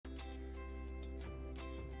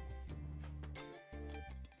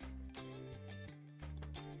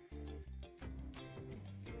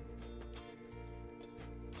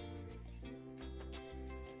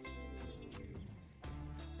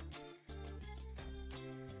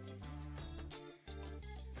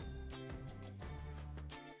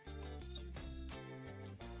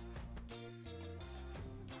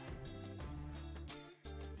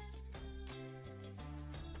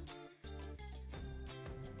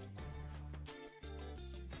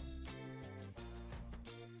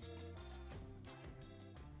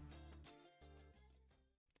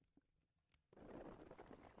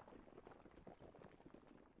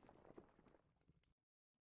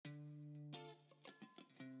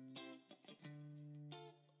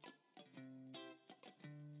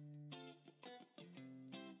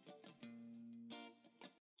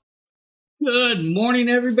Good morning,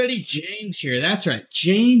 everybody. James here. That's right.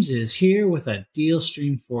 James is here with a deal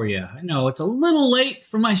stream for you. I know it's a little late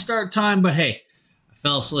for my start time, but hey, I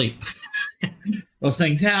fell asleep. Those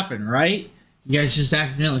things happen, right? You guys just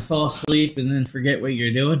accidentally fall asleep and then forget what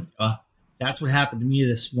you're doing. That's what happened to me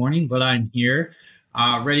this morning, but I'm here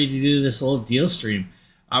ready to do this little deal stream.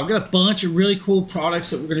 We've got a bunch of really cool products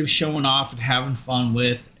that we're going to be showing off and having fun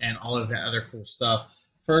with and all of that other cool stuff.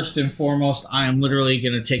 First and foremost, I am literally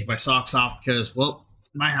going to take my socks off because, well,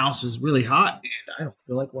 my house is really hot and I don't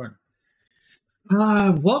feel like wearing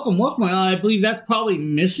them. Welcome. I believe that's probably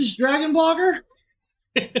Mrs. Dragon Blogger.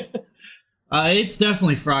 It's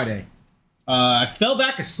definitely Friday. I fell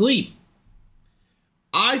back asleep.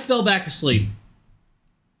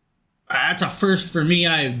 That's a first for me.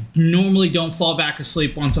 I normally don't fall back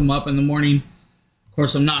asleep once I'm up in the morning. Of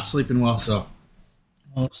course, I'm not sleeping well, so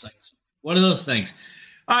one of those things.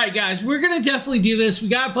 All right, guys, we're going to definitely do this. We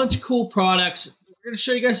got a bunch of cool products. We're going to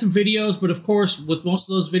show you guys some videos, but of course, with most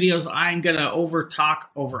of those videos, I'm going to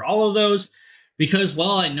talk over all of those because,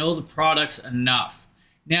 well, I know the products enough.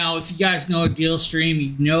 Now, if you guys know a deal stream,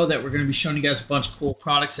 you know that we're going to be showing you guys a bunch of cool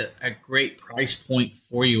products at a great price point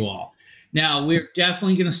for you all. Now, we're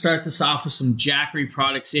definitely going to start this off with some Jackery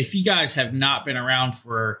products. If you guys have not been around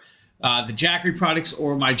for the Jackery products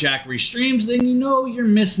or my Jackery streams, then you know you're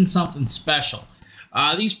missing something special.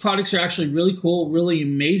 These products are actually really cool, really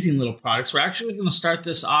amazing little products. We're actually going to start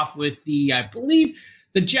this off with the, I believe,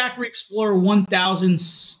 the Jackery Explorer 1000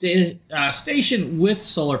 station with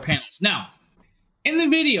solar panels. Now, in the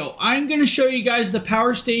video, I'm going to show you guys the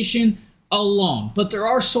power station alone, but there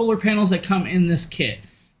are solar panels that come in this kit.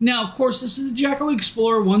 Now, of course, this is the Jackery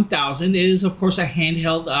Explorer 1000. It is, of course, a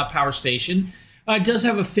handheld power station. It does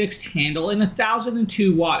have a fixed handle and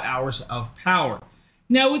 1,002 watt-hours of power.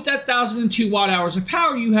 Now, with that 1,002 watt-hours of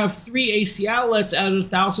power, you have 3 AC outlets out of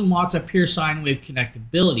 1,000 watts of pure sine wave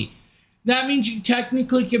connectability. That means you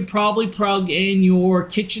technically could probably plug in your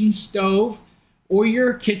kitchen stove or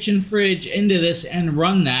your kitchen fridge into this and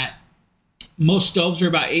run that. Most stoves are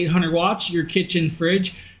about 800 watts. Your kitchen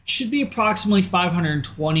fridge should be approximately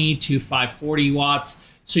 520 to 540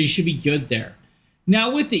 watts, so you should be good there.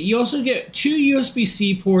 Now, with it, you also get 2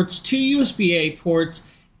 USB-C ports, 2 USB-A ports,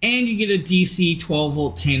 and you get a DC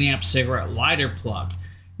 12-volt 10-amp cigarette lighter plug.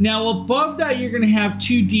 Now, above that, you're going to have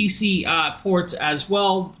 2 DC ports as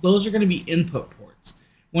well. Those are going to be input ports.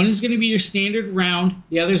 One is going to be your standard round.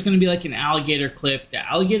 The other is going to be like an alligator clip. The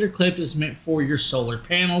alligator clip is meant for your solar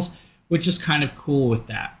panels, which is kind of cool with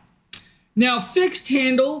that. Now, fixed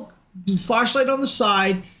handle, flashlight on the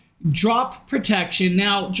side, drop protection.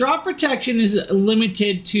 Now, drop protection is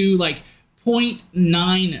limited to like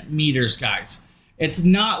 0.9 meters, guys. It's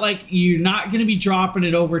not like you're not going to be dropping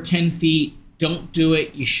it over 10 feet. Don't do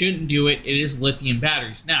it. You shouldn't do it. It is lithium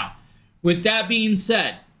batteries. Now, with that being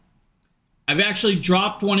said, I've actually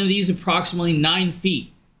dropped one of these approximately 9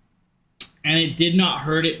 feet, and it did not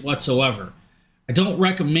hurt it whatsoever. I don't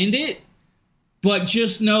recommend it, but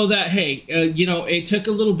just know that, hey, it took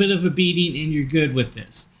a little bit of a beating, and you're good with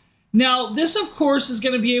this. Now, this, of course, is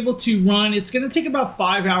going to be able to run. It's going to take about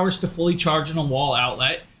 5 hours to fully charge on a wall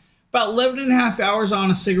outlet. About 11.5 hours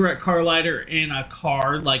on a cigarette car lighter in a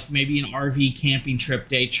car, like maybe an RV camping trip,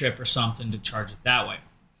 day trip, or something to charge it that way.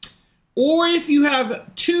 Or if you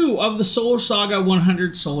have 2 of the Solar Saga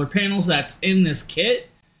 100 solar panels that's in this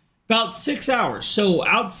kit, about 6 hours. So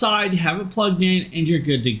outside, have it plugged in, and you're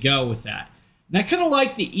good to go with that. And I kind of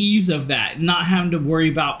like the ease of that, not having to worry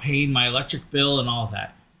about paying my electric bill and all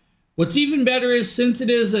that. What's even better is, since it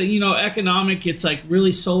is economic, it's like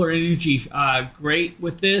really solar energy great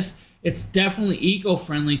with this. It's definitely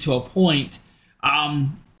eco-friendly to a point,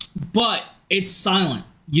 but it's silent.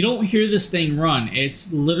 You don't hear this thing run.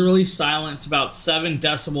 It's literally silent. It's about 7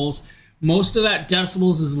 decibels. Most of that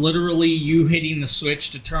decibels is literally you hitting the switch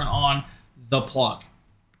to turn on the plug.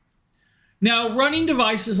 Now, running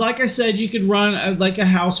devices, like I said, you could run like a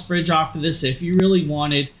house fridge off of this if you really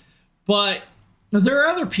wanted, but there are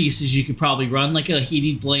other pieces you could probably run, like a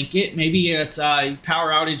heated blanket. Maybe it's a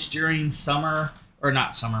power outage during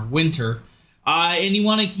winter, and you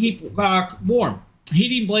want to keep warm.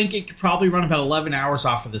 Heating blanket could probably run about 11 hours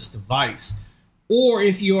off of this device. Or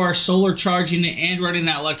if you are solar charging it and running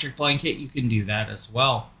that electric blanket, you can do that as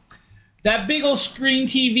well. That big old screen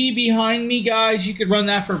TV behind me, guys, you could run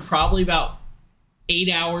that for probably about 8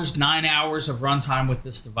 hours, 9 hours of runtime with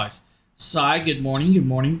this device. Sai, good morning, good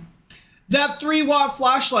morning. That 3-watt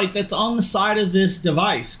flashlight that's on the side of this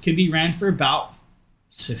device could be ran for about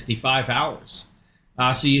 65 hours.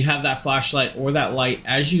 So you have that flashlight or that light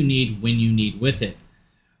as you need when you need with it.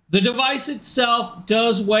 The device itself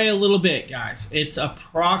does weigh a little bit, guys. It's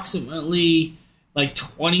approximately like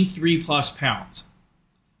 23 plus pounds.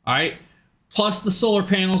 All right. Plus the solar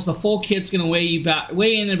panels, the full kit's going to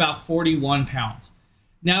weigh in at about 41 pounds.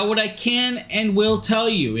 Now, what I can and will tell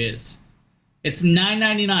you is it's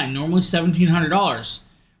 $999, normally $1,700.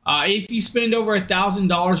 If you spend over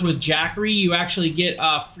 $1,000 with Jackery, you actually get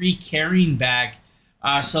a free carrying bag.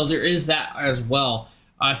 So there is that as well.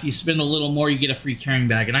 If you spend a little more, you get a free carrying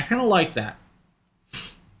bag, and I kind of like that.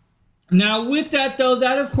 Now, with that, though,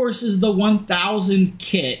 that, of course, is the 1000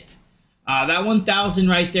 kit. That 1000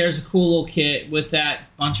 right there is a cool little kit with that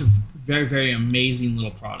bunch of very, very amazing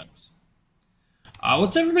little products.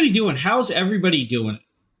 What's everybody doing? How's everybody doing?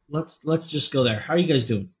 Let's just go there. How are you guys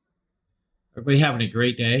doing? Everybody having a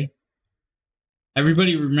great day?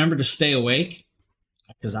 Everybody remember to stay awake?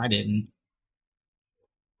 Because I didn't.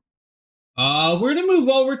 We're going to move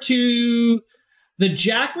over to the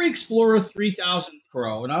Jackery Explorer 3000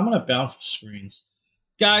 Pro, and I'm going to bounce the screens.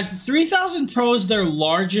 Guys, the 3000 Pro is their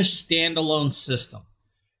largest standalone system.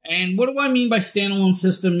 And what do I mean by standalone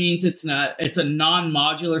system? Means it's a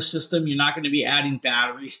non-modular system. You're not going to be adding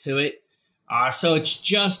batteries to it. So it's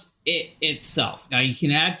just it itself. Now, you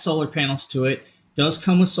can add solar panels to it. It does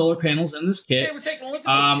come with solar panels in this kit. Okay, we're taking a look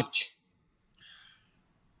at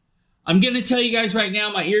I'm going to tell you guys right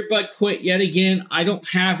now, my earbud quit yet again. I don't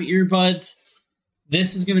have earbuds.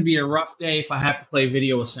 This is going to be a rough day if I have to play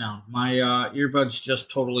video with sound. My earbuds just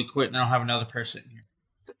totally quit, and I don't have another pair sitting here.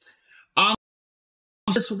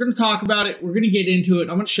 So we're going to talk about it. We're going to get into it.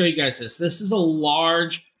 I'm going to show you guys this. This is a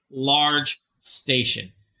large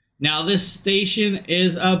station. Now, this station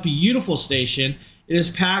is a beautiful station. It is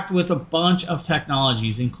packed with a bunch of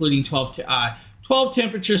technologies, including 12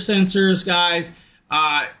 temperature sensors, guys.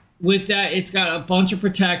 With that, it's got a bunch of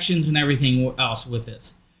protections and everything else with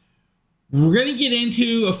this. We're going to get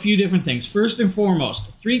into a few different things. First and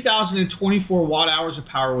foremost, 3,024 watt hours of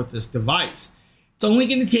power with this device. It's only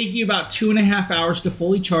going to take you about 2.5 hours to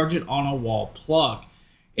fully charge it on a wall plug.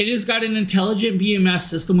 It has got an intelligent BMS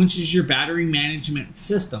system, which is your battery management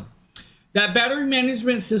system. That battery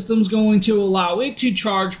management system is going to allow it to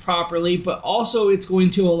charge properly, but also it's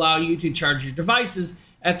going to allow you to charge your devices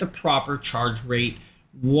at the proper charge rate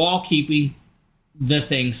while keeping the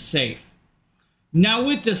thing safe. Now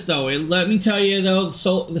with this though, let me tell you though,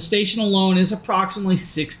 the station alone is approximately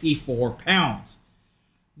 64 pounds.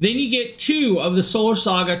 Then you get two of the Solar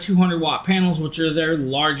Saga 200 watt panels, which are their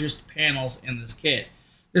largest panels in this kit.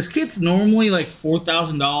 This kit's normally like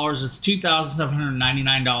 $4,000. It's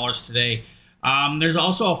 $2,799 today. There's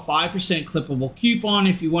also a 5% clippable coupon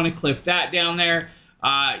if you want to clip that down there.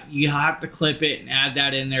 You have to clip it and add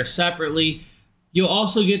that in there separately. You'll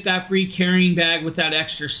also get that free carrying bag with that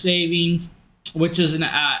extra savings, which is an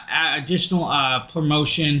additional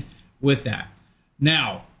promotion with that.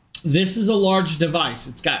 Now, this is a large device.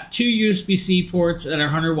 It's got two USB-C ports that are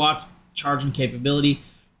 100 watts charging capability,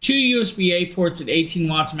 two USB-A ports at 18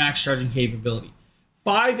 watts max charging capability,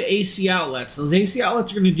 5 AC outlets. Those AC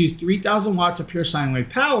outlets are going to do 3,000 watts of pure sine wave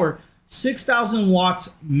power, 6,000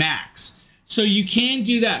 watts max. So you can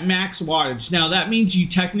do that max wattage. Now, that means you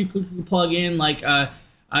technically can plug in like a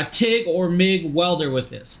TIG or MIG welder with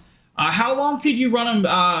this. How long could you run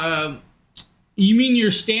them? You mean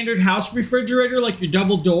your standard house refrigerator, like your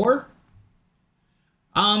double door?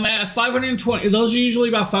 At 520, those are usually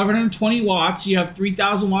about 520 watts. You have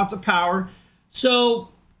 3,000 watts of power. So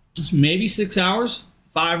maybe 6 hours,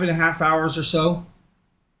 5.5 hours or so.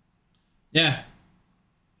 Yeah.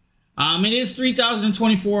 It is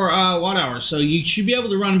 3,024 watt hours. So you should be able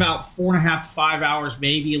to run about 4.5 to 5 hours,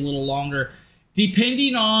 maybe a little longer,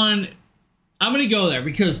 depending on, I'm going to go there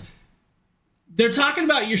because they're talking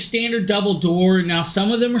about your standard double door. Now,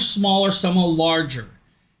 some of them are smaller, some are larger.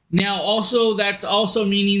 Now, also, that's also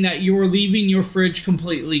meaning that you are leaving your fridge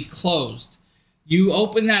completely closed. You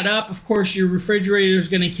open that up, of course, your refrigerator is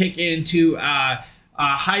going to kick into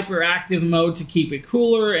hyperactive mode to keep it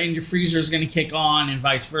cooler, and your freezer is going to kick on, and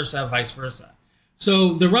vice versa.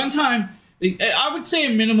 So the runtime, I would say a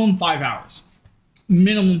minimum 5 hours.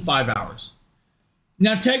 Minimum 5 hours.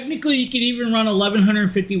 Now, technically, you could even run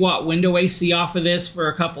 1150 watt window AC off of this for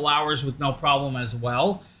a couple hours with no problem as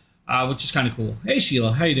well, which is kind of cool. Hey,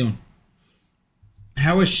 Sheila, how you doing?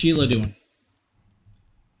 How is Sheila doing?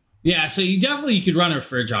 Yeah, so you could run her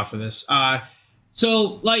fridge off of this.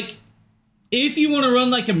 So, like, if you want to run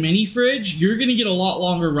like a mini fridge, you're going to get a lot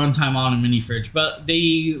longer runtime on a mini fridge. But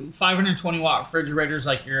the 520 watt refrigerators,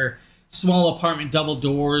 like your small apartment double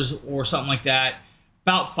doors or something like that,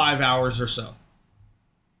 about 5 hours or so.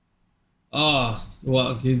 Oh,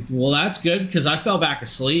 well, that's good because I fell back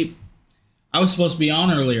asleep. I was supposed to be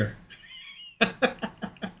on earlier.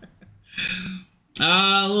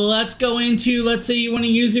 Let's go into, let's say you want to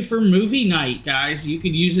use it for movie night, guys. You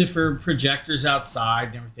could use it for projectors outside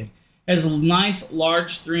and everything. It has nice,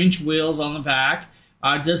 large 3-inch wheels on the back.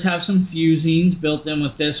 It does have some fusings built in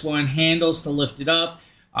with this one. Handles to lift it up.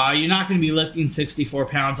 You're not going to be lifting 64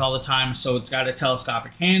 pounds all the time, so it's got a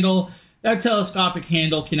telescopic handle. That telescopic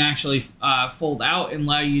handle can actually fold out and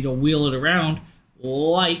allow you to wheel it around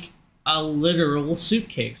like a literal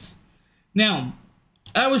suitcase. Now,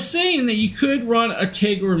 I was saying that you could run a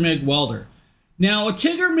TIG or MIG welder. Now, a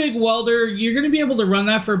TIG or MIG welder, you're going to be able to run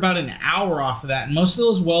that for about an hour off of that. And most of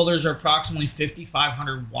those welders are approximately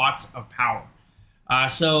 5,500 watts of power.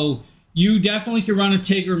 So you definitely can run a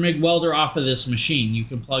TIG or MIG welder off of this machine. You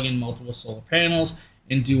can plug in multiple solar panels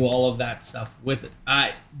and do all of that stuff with it.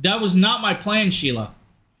 That was not my plan, Sheila.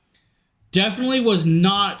 Definitely was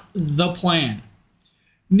not the plan.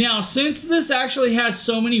 Now, since this actually has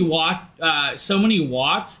so many watts,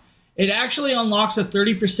 it actually unlocks a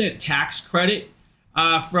 30% tax credit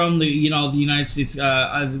from the United States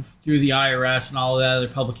through the IRS and all of the other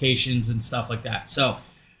publications and stuff like that. So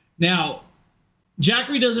now,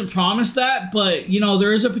 Jackery doesn't promise that, but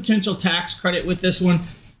there is a potential tax credit with this one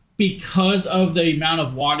because of the amount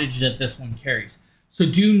of wattage that this one carries. So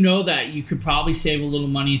do know that you could probably save a little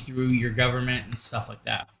money through your government and stuff like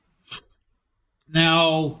that.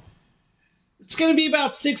 Now, it's going to be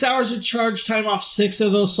about 6 hours of charge time off 6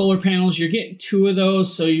 of those solar panels. You're getting 2 of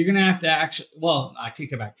those, so you're going to have to actually, well, I take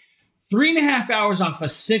that back. 3.5 hours off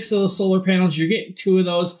of 6 of those solar panels. You're getting 2 of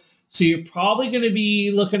those, so you're probably going to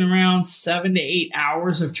be looking around 7 to 8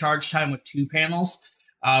 hours of charge time with 2 panels.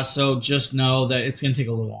 So just know that it's going to take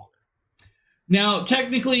a little longer. Now,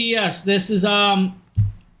 technically, yes, this is, let's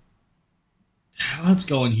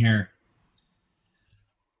go in here.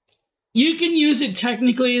 You can use it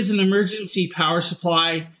technically as an emergency power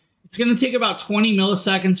supply. It's going to take about 20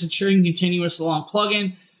 milliseconds, ensuring continuous long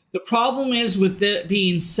plug-in. The problem is, with it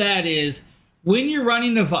being said, is when you're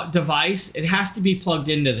running a device, it has to be plugged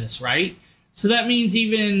into this, right? So that means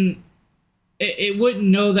even it wouldn't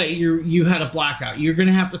know that you had a blackout. You're going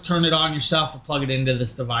to have to turn it on yourself and plug it into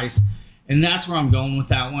this device. And that's where I'm going with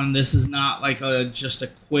that one. This is not like just a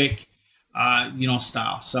quick,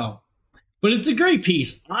 style. So. But it's a great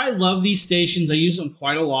piece. I love these stations. I use them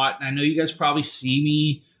quite a lot. And I know you guys probably see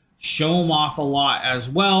me show them off a lot as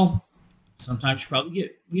well. Sometimes you probably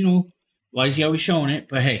get, why is he always showing it?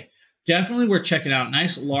 But hey, definitely worth checking out.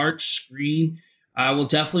 Nice large screen. I will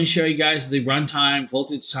definitely show you guys the runtime,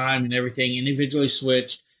 voltage time, and everything individually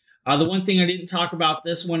switched. The one thing I didn't talk about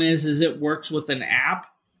this one is it works with an app.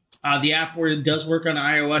 The app where it does work on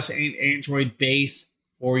iOS and Android base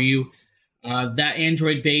for you. That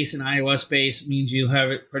Android base and iOS base means you have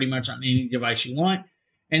it pretty much on any device you want.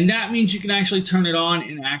 And that means you can actually turn it on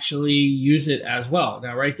and actually use it as well.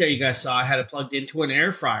 Now, right there, you guys saw I had it plugged into an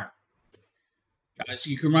air fryer. Guys,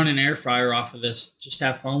 you can run an air fryer off of this. Just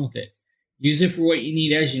have fun with it. Use it for what you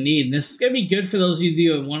need as you need. And this is going to be good for those of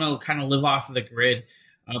you that want to kind of live off of the grid.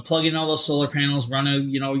 Plug in all those solar panels, run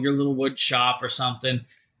your little wood shop or something,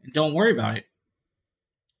 and don't worry about it.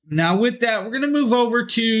 Now, with that, we're going to move over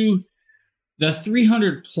to the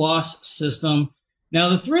 300 Plus system. Now,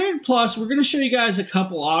 the 300 Plus, we're going to show you guys a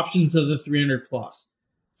couple options of the 300 Plus.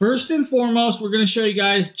 First and foremost, we're going to show you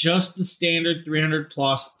guys just the standard 300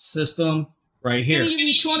 Plus system right here. It's going to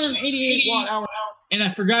give you 288 watt-hour. And I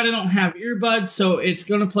forgot I don't have earbuds, so it's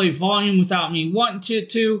going to play volume without me wanting it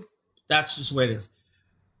to. That's just the way it is.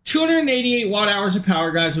 288 watt-hours of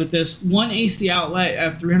power, guys, with this. One AC outlet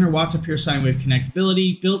of 300 watts of pure sine wave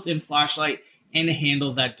connectability, built-in flashlight, and a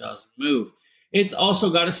handle that doesn't move. It's also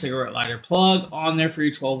got a cigarette lighter plug on there for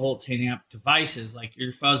your 12-volt 10-amp devices, like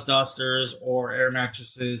your fuzz dusters or air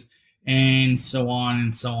mattresses, and so on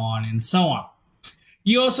and so on and so on.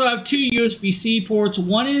 You also have 2 USB-C ports.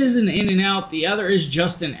 One is an in and out. The other is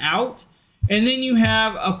just an out. And then you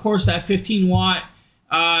have, of course, that 15-watt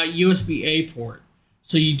USB-A port.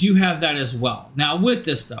 So you do have that as well. Now, with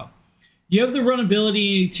this, though, you have the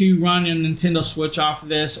runnability to run a Nintendo Switch off of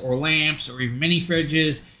this, or lamps, or even mini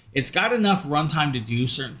fridges. It's got enough runtime to do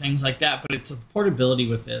certain things like that, but it's a portability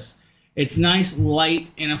with this. It's nice,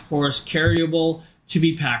 light, and of course carryable to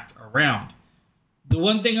be packed around. The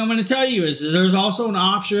one thing I'm going to tell you is there's also an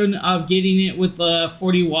option of getting it with the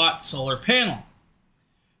 40-watt solar panel.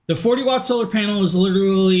 The 40-watt solar panel is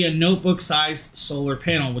literally a notebook-sized solar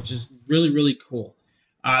panel, which is really, really cool.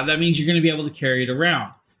 That means you're going to be able to carry it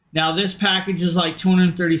around. Now, this package is like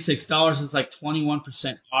 $236. It's like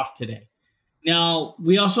 21% off today. Now,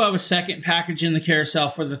 we also have a second package in the carousel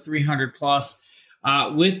for the 300 Plus.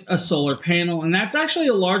 with a solar panel, and that's actually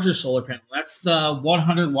a larger solar panel. That's the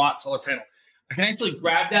 100-watt solar panel. I can actually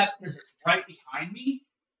grab that because it's right behind me.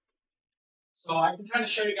 So I can kind of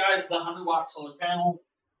show you guys the 100-watt solar panel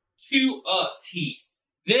to a T.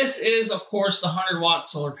 This is, of course, the 100-watt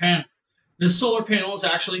solar panel. This solar panel is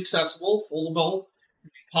actually accessible, foldable,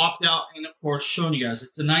 popped out, and of course, showing you guys.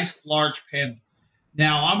 It's a nice, large panel.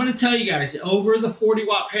 Now, I'm going to tell you guys, over the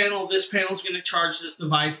 40-watt panel, this panel is going to charge this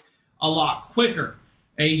device a lot quicker.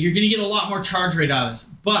 You're going to get a lot more charge rate out of this.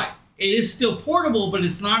 But it is still portable, but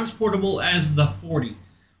it's not as portable as the 40.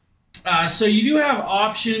 So you do have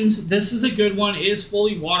options. This is a good one. It is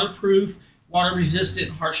fully waterproof, water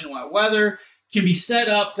resistant, harsh and wet weather. Can be set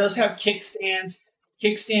up. Does have kickstands.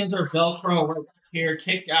 Kickstands are Velcro right here.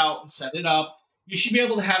 Kick out and set it up. You should be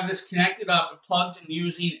able to have this connected up and plugged and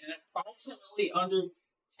using in approximately under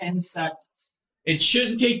 10 seconds. It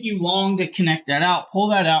shouldn't take you long to connect that out. Pull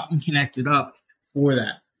that out and connect it up for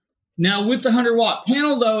that. Now with the 100-watt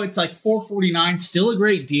panel though, it's like $449. Still a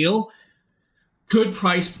great deal. Good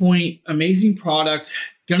price point. Amazing product.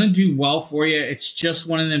 Gonna do well for you. It's just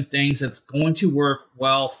one of them things that's going to work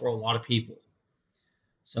well for a lot of people.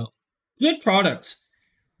 So good products.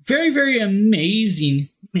 Very, very amazing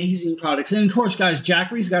products. And of course, guys,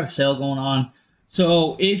 Jackery's got a sale going on.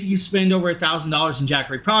 So if you spend over $1,000 in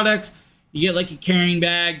Jackery products, you get like a carrying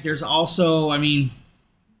bag. There's also, I mean,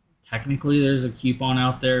 technically there's a coupon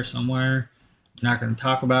out there somewhere. I'm not going to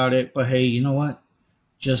talk about it, but hey, you know what?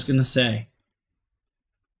 Just going to say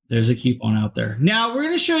there's a coupon out there. Now we're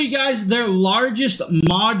going to show you guys their largest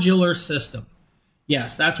modular system.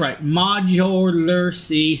 Yes, that's right. Modular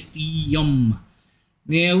system.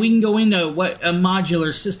 Yeah, we can go into what a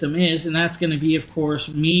modular system is, and that's going to be, of course,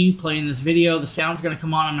 me playing this video. The sound's going to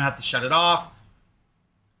come on. I'm going to have to shut it off.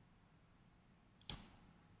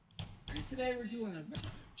 And today we're doing it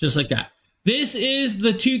just like that. This is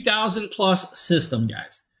the 2000 plus system,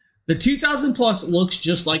 guys. The 2000 plus looks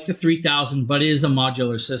just like the 3000, but it is a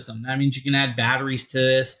modular system. That means you can add batteries to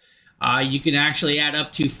this. You can actually add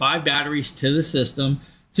up to 5 batteries to the system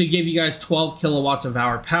to give you guys 12 kilowatts of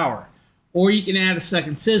hour power. Or you can add a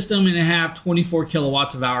second system and have 24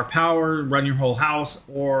 kilowatts of hour power, run your whole house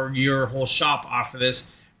or your whole shop off of this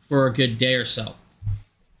for a good day or so.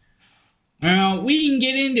 Now, we can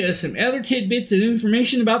get into some other tidbits and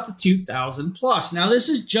information about the 2000 plus. Now, this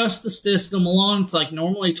is just the system alone. It's like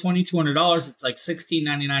normally $2,200. It's like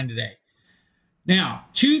 $16.99 today. Now,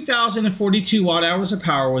 2,042 watt hours of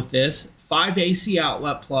power with this. 5 AC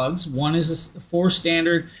outlet plugs. One is a 4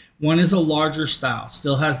 standard. One is a larger style.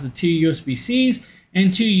 Still has the 2 USB-Cs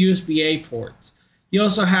and 2 USB-A ports. You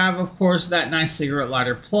also have, of course, that nice cigarette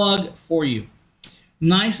lighter plug for you.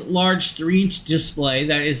 Nice large 3-inch display.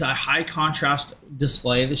 That is a high contrast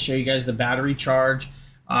display to show you guys the battery charge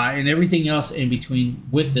and everything else in between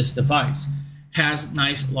with this device. Has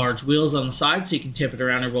nice large wheels on the side so you can tip it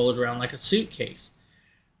around and roll it around like a suitcase.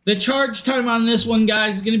 The charge time on this one,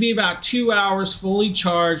 guys, is going to be about 2 hours fully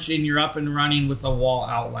charged and you're up and running with a wall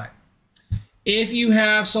outlet. If you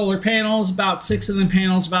have solar panels, about 6 of them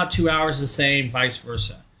panels, about 2 hours the same, vice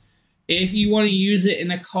versa. If you want to use it in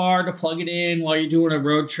a car to plug it in while you're doing a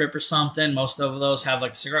road trip or something, most of those have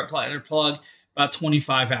like a cigarette lighter plug, about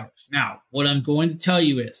 25 hours. Now, what I'm going to tell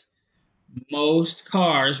you is most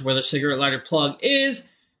cars where the cigarette lighter plug is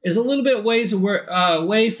a little bit ways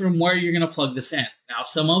away from where you're going to plug this in. Now,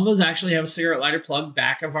 some of us actually have a cigarette lighter plug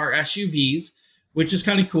back of our SUVs, which is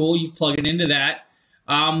kind of cool. You plug it into that.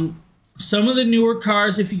 Some of the newer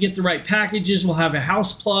cars, if you get the right packages, will have a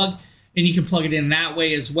house plug, and you can plug it in that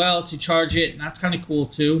way as well to charge it, and that's kind of cool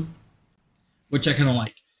too, which I kind of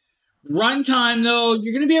like. Runtime, though,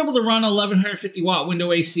 you're going to be able to run 1150 watt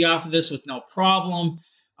window AC off of this with no problem.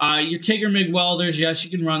 Your Tigger MIG welders, yes, you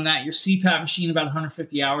can run that. Your CPAP machine, about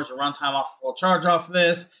 150 hours of runtime off full charge off of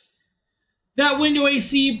this. That window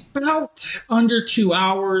AC, about under 2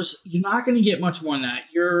 hours. You're not going to get much more than that.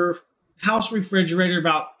 Your house refrigerator,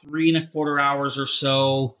 about 3¼ hours or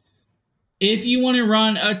so. If you want to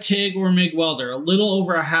run a TIG or MIG welder, a little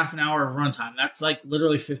over a half an hour of runtime. That's like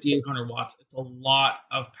literally 5,800 watts. It's a lot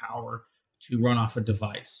of power to run off a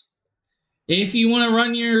device. If you want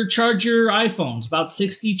to charge your iPhones, about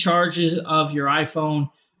 60 charges of your iPhone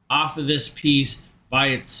off of this piece by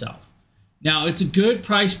itself. Now, it's a good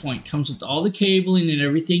price point. Comes with all the cabling and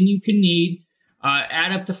everything you can need.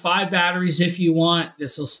 Add up to 5 batteries if you want.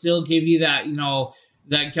 This will still give you that,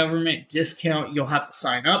 that government discount you'll have to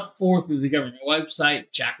sign up for through the government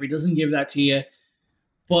website. Jackery doesn't give that to you.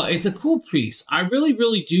 But it's a cool piece. I really,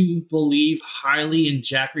 really do believe highly in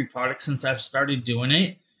Jackery products since I've started doing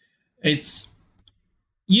it. It's,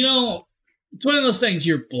 it's one of those things,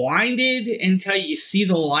 you're blinded until you see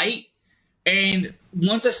the light. And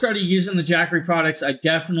once I started using the Jackery products,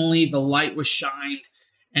 the light was shined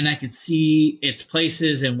and I could see its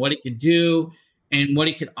places and what it could do and what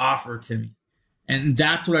it could offer to me. And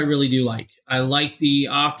that's what I really do like. I like the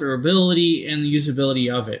offerability and the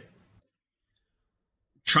usability of it.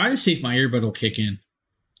 Try to see if my earbud will kick in.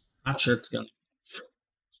 Not sure it's going to.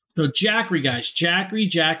 So Jackery, guys.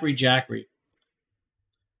 Jackery.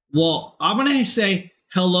 Well, I'm going to say,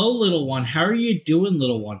 hello, little one. How are you doing,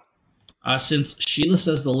 little one? Since Sheila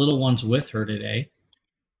says the little one's with her today,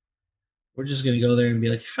 we're just going to go there and be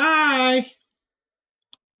like, hi. It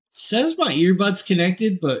says my earbud's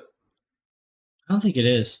connected, but I don't think it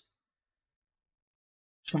is.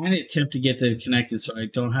 I'm trying to attempt to get it connected so I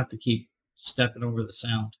don't have to keep stepping over the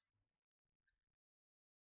sound.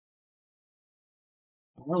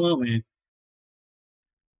 I don't know, man.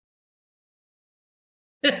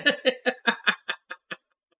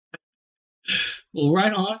 Well,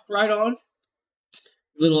 right on.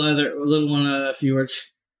 Little one, a few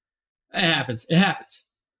words. It happens.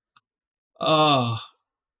 Oh,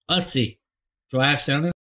 let's see. Do I have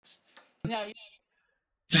sound? Yeah.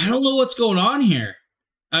 I don't know what's going on here.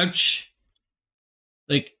 Ouch.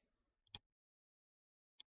 Like,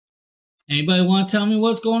 anybody want to tell me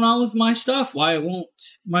what's going on with my stuff? Why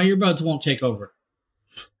my earbuds won't take over?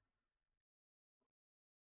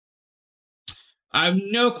 I have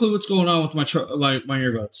no clue what's going on with my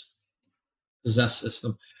earbuds. Possess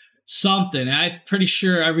system. Something. I'm pretty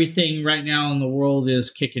sure everything right now in the world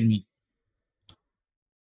is kicking me.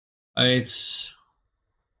 It's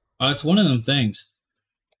one of them things.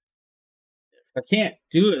 I can't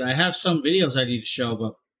do it. I have some videos I need to show,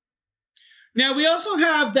 but now we also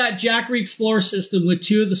have that Jackery Explorer system with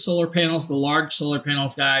 2 of the solar panels, the large solar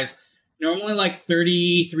panels, guys. Normally like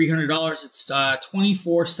 $3,300. It's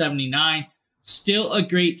 $2,479. Still a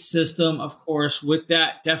great system, of course. With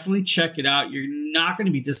that, definitely check it out. You're not going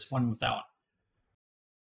to be disappointed with that one.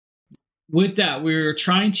 With that, we're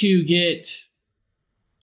trying to get...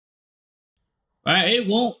 It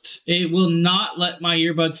won't. It will not let my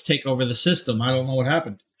earbuds take over the system. I don't know what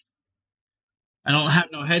happened. I don't have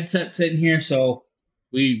no headsets in here, so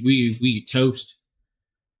we toast.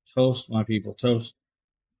 Toast, my people. Toast.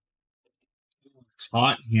 It's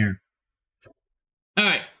hot in here. All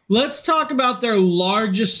right. Let's talk about their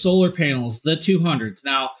largest solar panels, the 200s.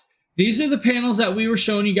 Now, these are the panels that we were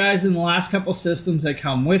showing you guys in the last couple systems that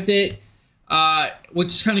come with it, which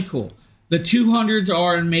is kind of cool. The 200s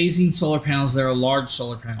are amazing solar panels. They're a large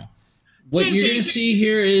solar panel. What you're going to see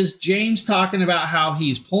here is James talking about how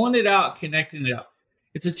he's pulling it out, connecting it up.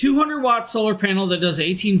 It's a 200-watt solar panel that does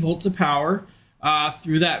 18 volts of power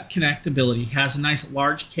through that connectability. It has a nice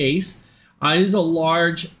large case. It is a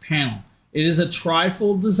large panel. It is a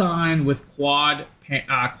trifold design with quad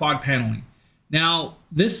paneling. Now,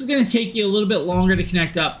 this is going to take you a little bit longer to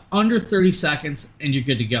connect up, under 30 seconds, and you're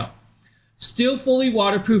good to go. Still fully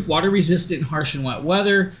waterproof, water resistant in harsh and wet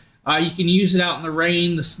weather. You can use it out in the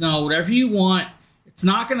rain, the snow, whatever you want. It's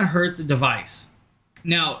not going to hurt the device.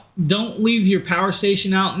 Now, don't leave your power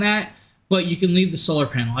station out in that, but you can leave the solar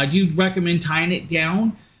panel. I do recommend tying it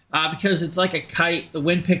down because it's like a kite. The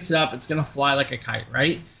wind picks it up. It's going to fly like a kite,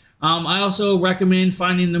 right? I also recommend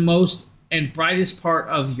finding the most and brightest part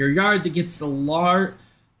of your yard that gets the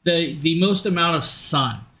most amount of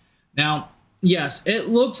sun. Now, yes, it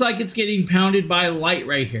looks like it's getting pounded by light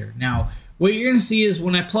right here. Now, what you're going to see is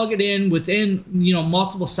when I plug it in, within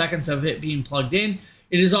multiple seconds of it being plugged in,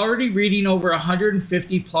 it is already reading over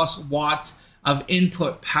 150 plus watts of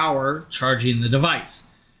input power charging the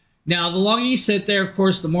device. Now, the longer you sit there, of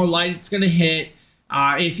course, the more light it's going to hit.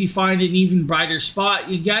 If you find an even brighter spot,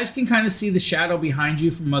 you guys can kind of see the shadow behind you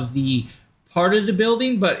from the part of the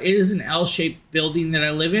building, but it is an L-shaped building that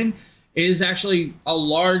I live in. It is actually a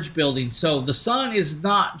large building, so the sun is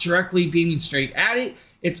not directly beaming straight at it.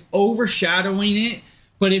 It's overshadowing it,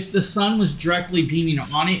 but if the sun was directly beaming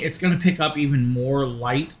on it, it's going to pick up even more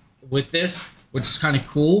light with this, which is kind of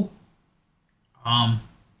cool.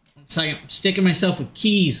 It's like I'm sticking myself with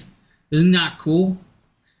keys. Isn't that cool?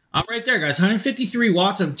 I'm right there, guys. 153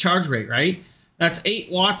 watts of charge rate, right? That's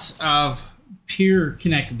 8 watts of pure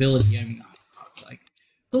connectability. I mean,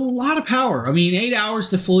 it's a lot of power. I mean, 8 hours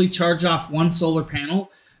to fully charge off one solar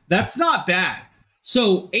panel. That's not bad.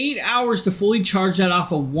 So 8 hours to fully charge that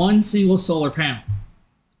off of one single solar panel.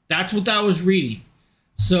 That's what that was reading.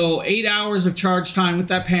 So 8 hours of charge time with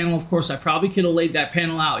that panel. Of course, I probably could have laid that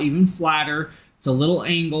panel out even flatter. It's a little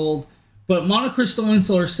angled. But monocrystalline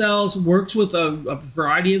solar cells works with a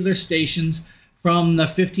variety of their stations from the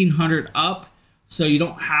 1500 up. So you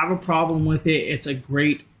don't have a problem with it. It's a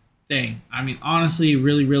great thing. I mean, honestly,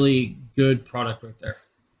 really, really good product right there.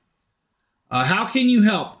 How can you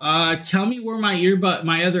help? Tell me where my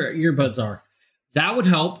other earbuds are. That would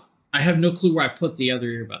help. I have no clue where I put the other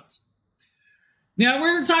earbuds. Now,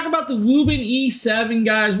 we're going to talk about the Woobin E7,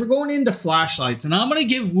 guys. We're going into flashlights, and I'm going to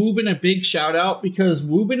give Woobin a big shout out because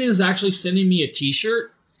Woobin is actually sending me a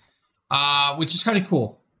t-shirt, which is kind of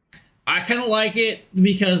cool. I kind of like it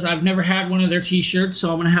because I've never had one of their t-shirts,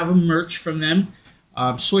 so I'm going to have a merch from them.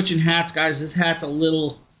 Switching hats, guys. This hat's a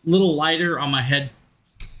little lighter on my head.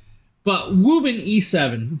 But Woobin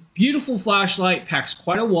E7, beautiful flashlight, packs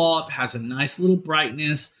quite a wallop, has a nice little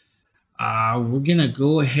brightness. We're going to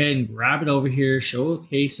go ahead and grab it over here,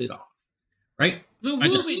 showcase it off, right? The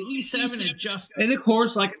Woobin E7 adjustable. And of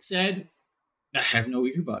course, like I said, I have no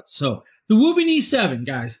earbuds. So the Woobin E7,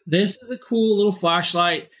 guys, this is a cool little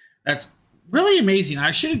flashlight that's really amazing.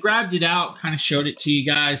 I should have grabbed it out, kind of showed it to you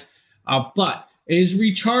guys, but it is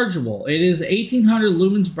rechargeable. It is 1800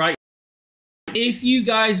 lumens bright. If you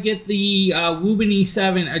guys get the Woobin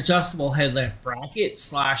E7 adjustable headlamp bracket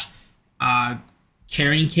slash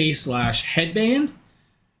carrying case slash headband,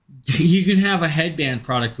 you can have a headband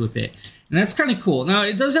product with it. And that's kind of cool. Now,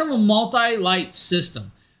 it does have a multi-light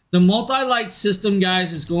system. The multi-light system,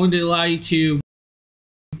 guys, is going to allow you to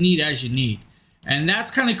need as you need. And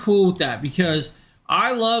that's kind of cool with that because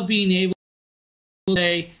I love being able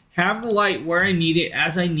to have the light where I need it,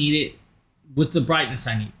 as I need it, with the brightness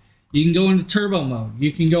I need. You can go into turbo mode.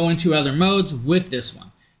 You can go into other modes with this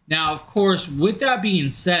one. Now, of course, with that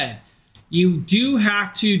being said, you do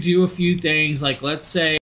have to do a few things, like let's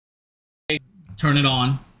say turn it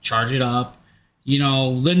on, charge it up, you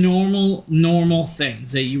know, the normal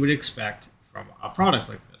things that you would expect from a product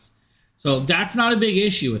like this. So that's not a big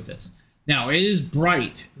issue with this. Now, it is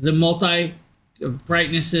bright. The multi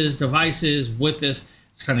brightnesses, devices with this,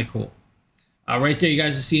 it's kind of cool. Right there, you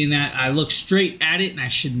guys are seeing that. I look straight at it, and I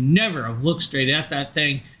should never have looked straight at that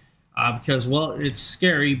thing because, well, it's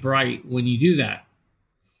scary bright when you do that.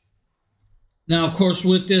 Now, of course,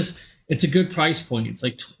 with this, it's a good price point. It's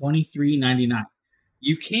like $23.99.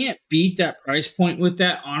 You can't beat that price point with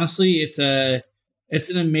that. Honestly, it's an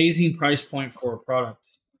amazing price point for a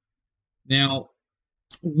product. Now,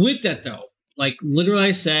 with that, though, like literally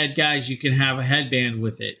I said, guys, you can have a headband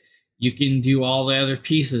with it. You can do all the other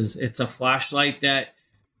pieces. It's a flashlight that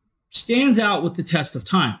stands out with the test of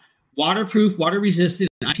time. Waterproof, water resistant,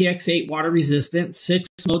 IPX8 water resistant, 6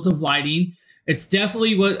 modes of lighting. It's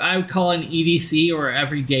definitely what I would call an EDC or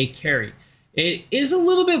everyday carry. It is a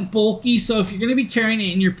little bit bulky, so if you're going to be carrying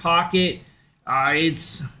it in your pocket,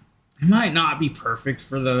 it might not be perfect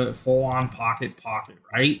for the full-on pocket,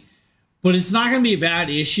 right? But it's not going to be a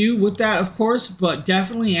bad issue with that, of course, but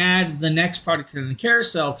definitely add the next product in the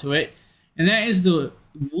carousel to it, and that is the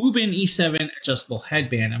Woobin E7 adjustable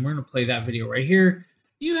headband. And we're going to play that video right here.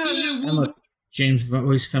 You have and look, James'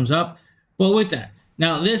 voice comes up. But with that,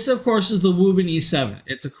 now this, of course, is the Woobin E7.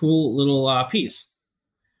 It's a cool little piece.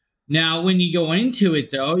 Now, when you go into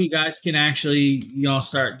it, though, you guys can actually,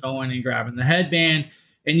 start going and grabbing the headband,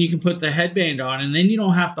 and you can put the headband on, and then you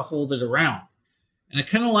don't have to hold it around. And I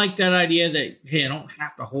kind of like that idea that, hey, I don't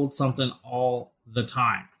have to hold something all the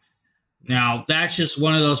time. Now, that's just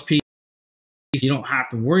one of those pieces. You don't have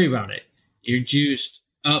to worry about it. You're just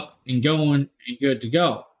up and going and good to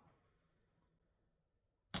go.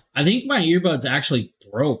 I think my earbuds actually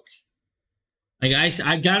broke. Like,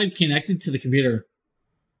 I got it connected to the computer.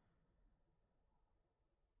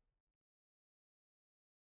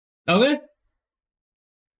 Okay.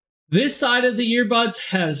 This side of the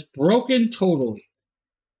earbuds has broken totally.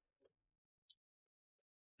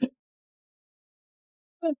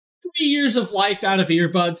 3 years of life out of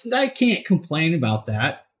earbuds, and I can't complain about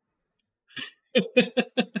that.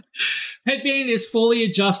 Headband is fully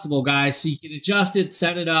adjustable, guys, so you can adjust it,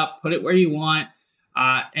 set it up, put it where you want,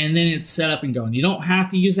 and then it's set up and going. You don't have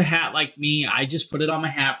to use a hat like me. I just put it on my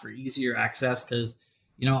hat for easier access because,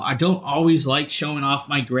 I don't always like showing off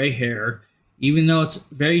my gray hair, even though it's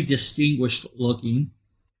very distinguished looking.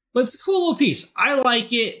 But it's a cool little piece. I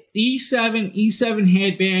like it. The E7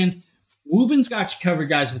 headband. Woobin's got you covered,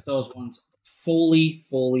 guys, with those ones. Fully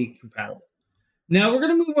compatible. Now, we're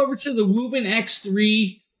going to move over to the Woobin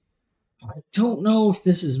X3. I don't know if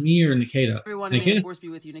this is me or Nikita. Everyone, may the force be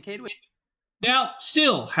with you, Nikita. Now,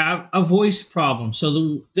 still have a voice problem.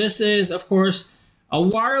 So this is, of course, a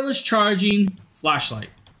wireless charging flashlight.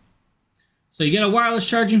 So you get a wireless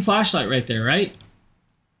charging flashlight right there, right?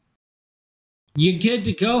 You good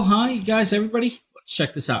to go, huh, you guys, everybody? let's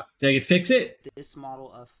check this out. Did I fix it? This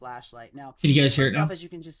model of flashlight. Now, can you guys hear it now? As you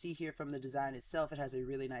can just see here from the design itself, it has a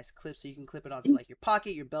really nice clip, so you can clip it onto like your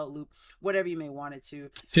pocket, your belt loop, whatever you may want it to.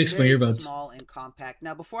 Fix my earbuds. Small and compact.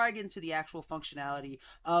 Now, before I get into the actual functionality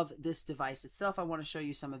of this device itself, I want to show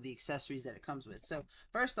you some of the accessories that it comes with. So,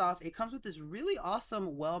 first off, it comes with this really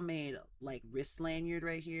awesome, well-made like wrist lanyard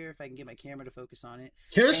right here. If I can get my camera to focus on it.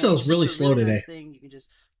 Carousel's really slow today. Nice thing. You can just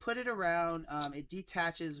put it around. It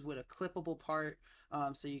detaches with a clippable part.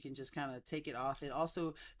 So you can just kind of take it off. It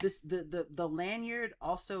also the lanyard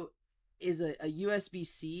also is a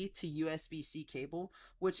USB-C to USB-C cable,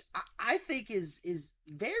 which I think is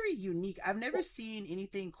very unique. I've never seen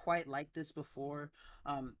anything quite like this before.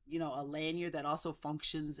 You know, a lanyard that also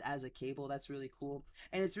functions as a cable. That's really cool,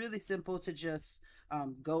 and it's really simple to just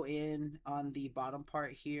go in on the bottom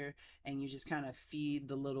part here, and you just kind of feed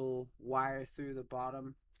the little wire through the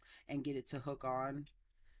bottom and get it to hook on.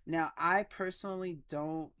 Now, I personally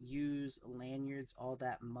don't use lanyards all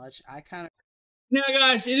that much. Now,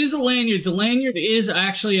 guys, it is a lanyard. The lanyard is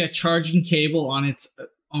actually a charging cable on its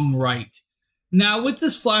own right. Now, with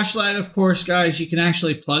this flashlight, of course, guys, you can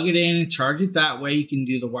actually plug it in and charge it that way. You can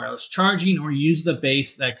do the wireless charging or use the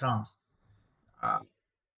base that comes.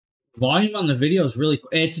 Volume on the video is really...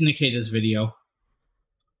 It's Nikida's video.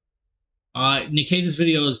 Nikida's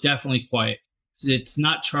video is definitely quiet. It's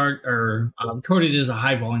not charged or coded as a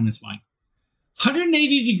high volume as mine.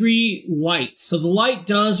 180-degree light. So the light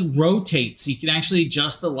does rotate. So you can actually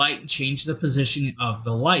adjust the light and change the position of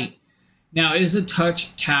the light. Now, it is a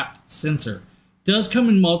touch tapped sensor. It does come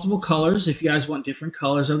in multiple colors. If you guys want different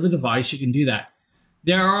colors of the device, you can do that.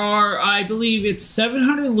 There are, I believe it's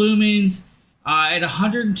 700 lumens at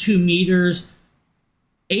 102 meters.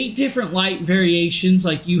 8 different light variations.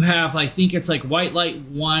 Like you have, I think it's like white light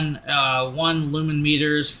 1 lumen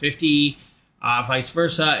meters, 50, vice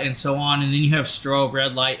versa, and so on. And then you have strobe,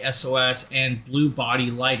 red light, SOS, and blue body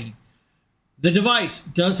lighting. The device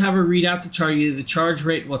does have a readout to charge you the charge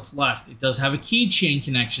rate, what's left. It does have a keychain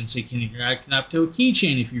connection, so you can connect up to a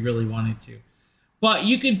keychain if you really wanted to. But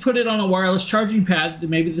you could put it on a wireless charging pad,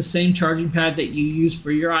 maybe the same charging pad that you use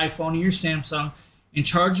for your iPhone or your Samsung, and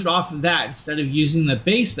charge it off of that instead of using the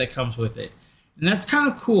base that comes with it. And that's kind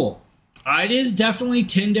of cool. It is definitely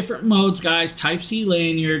 10 different modes, guys. Type-C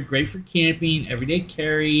lanyard, great for camping, everyday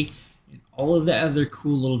carry, and all of the other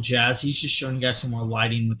cool little jazz. He's just showing you guys some more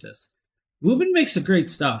lighting with this. Woobin makes a great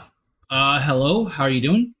stuff. Hello, how are you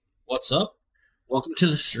doing? What's up? Welcome to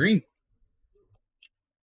the stream.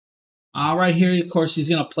 Right here, of course, he's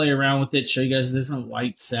going to play around with it, show you guys the different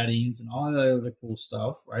light settings and all that other cool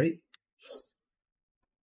stuff, right?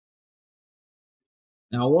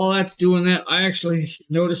 Now, while that's doing that, I actually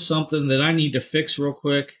noticed something that I need to fix real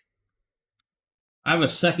quick. I have a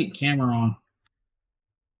second camera on.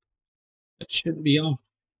 It shouldn't be on.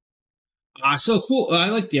 So cool. I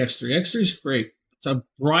like the X3. X3 is great. It's a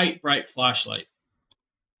bright, bright flashlight.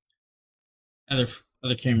 Other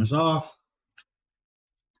camera's off.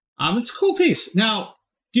 It's a cool piece. Now,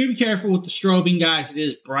 do be careful with the strobing, guys. It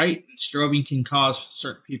is bright, and strobing can cause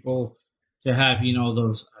certain people to have, you know,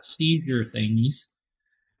 those seizure thingies.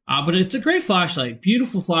 But it's a great flashlight.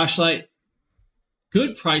 Beautiful flashlight.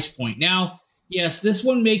 Good price point. Now, yes, this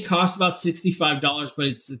one may cost about $65, but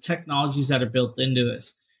it's the technologies that are built into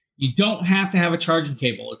this. You don't have to have a charging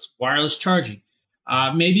cable. It's wireless charging.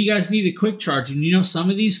 Maybe you guys need a quick charge. And you know, some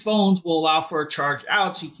of these phones will allow for a charge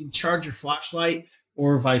out, so you can charge your flashlight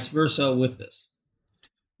or vice versa with this.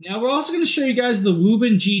 Now, we're also going to show you guys the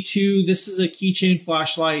Woobin G2. This is a keychain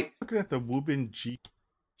flashlight. Looking at the Woobin G2.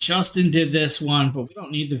 Justin did this one, but we don't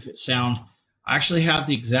need the sound. I actually have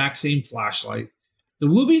the exact same flashlight. The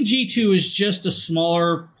Woobin G2 is just a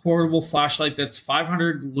smaller portable flashlight that's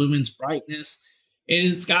 500 lumens brightness.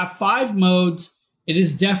 It's got 5 modes. It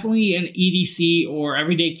is definitely an EDC or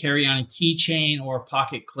everyday carry on a keychain or a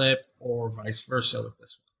pocket clip or vice versa with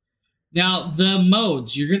this one. Now, the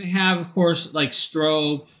modes, you're going to have, of course, like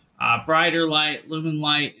strobe, brighter light, lumen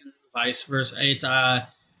light, and vice versa. It's I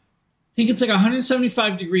think it's like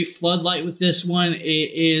 175-degree floodlight with this one. It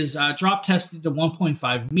is drop tested to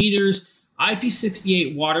 1.5 meters,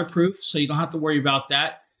 IP68 waterproof, so you don't have to worry about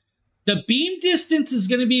that. The beam distance is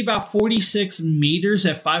going to be about 46 meters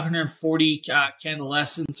at 540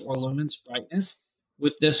 candlescents or lumens brightness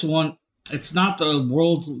with this one. It's not the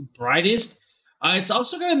world's brightest. It's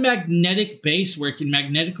also got a magnetic base where it can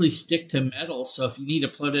magnetically stick to metal, so if you need to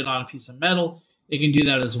put it on a piece of metal, it can do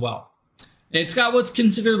that as well. It's got what's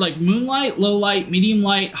considered like moonlight, low light, medium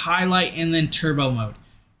light, high light, and then turbo mode.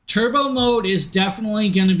 Turbo mode is definitely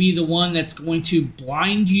going to be the one that's going to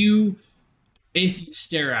blind you if you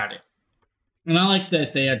stare at it. And I like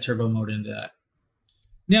that they had turbo mode into that.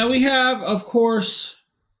 Now we have, of course,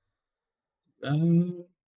 I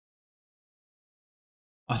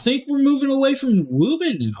think we're moving away from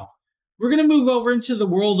Wubin now. We're going to move over into the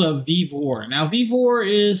world of VEVOR. Now, VEVOR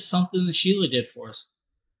is something that Sheila did for us.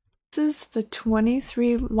 This is the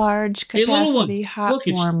 23 large capacity hot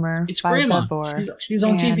warmer it's by Grandma. VEVOR. She's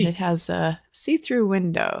on TV. And it has a see-through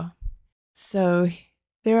window. So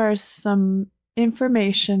there are some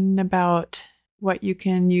information about what you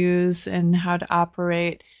can use and how to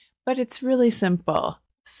operate, but it's really simple.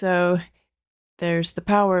 So there's the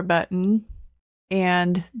power button,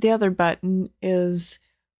 and the other button is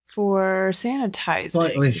for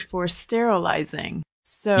sanitizing, for sterilizing.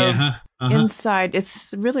 So inside,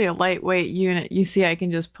 it's really a lightweight unit. You see, I can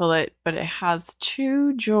just pull it, but it has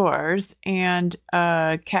 2 drawers and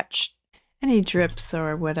catch any drips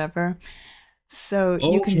or whatever. So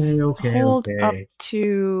you can hold up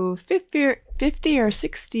to 50 or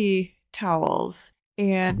 60 towels,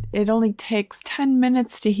 and it only takes 10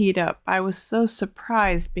 minutes to heat up. I was so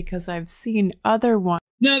surprised because I've seen other ones.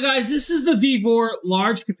 Now, guys, this is the VEVOR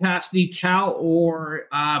large capacity towel or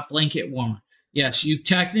blanket warmer. Yes, you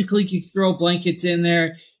technically can throw blankets in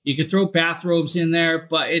there. You can throw bathrobes in there,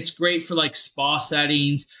 but it's great for like spa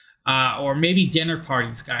settings or maybe dinner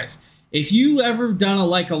parties, guys. If you ever done a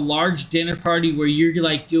large dinner party where you're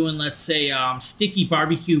like doing, let's say, sticky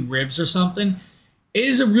barbecue ribs or something, it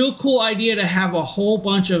is a real cool idea to have a whole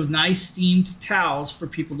bunch of nice steamed towels for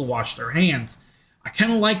people to wash their hands. I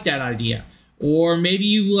kind of like that idea. Or maybe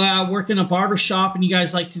you work in a barber shop and you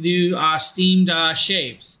guys like to do steamed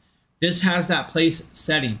shaves. This has that place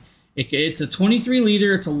setting. It's a 23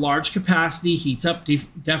 liter. It's a large capacity. Heats up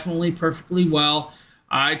definitely perfectly well.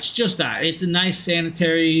 It's just that. It's a nice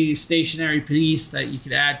sanitary stationary piece that you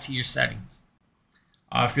could add to your settings.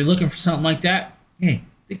 If you're looking for something like that, hey,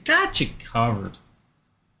 they got you covered.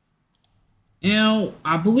 Now,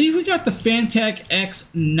 I believe we got the Phanteks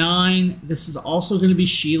X9. This is also going to be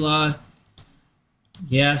Sheila.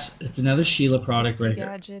 Yes, it's another Sheila product right here.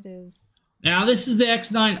 Gadget is. Now, this is the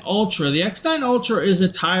X9 Ultra. The X9 Ultra is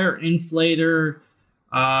a tire inflator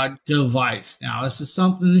device. Now, this is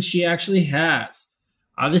something that she actually has.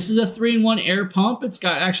 This is a 3-in-1 air pump. It's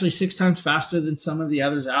got actually 6 times faster than some of the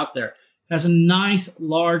others out there. It has a nice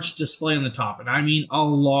large display on the top, and I mean a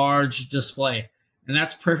large display. And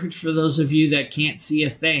that's perfect for those of you that can't see a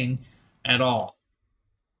thing at all.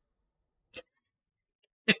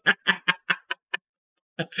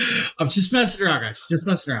 I'm just messing around, guys. Just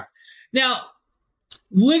messing around. Now,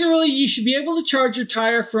 literally, you should be able to charge your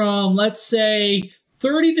tire from, let's say,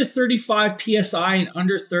 30 to 35 PSI in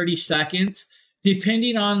under 30 seconds,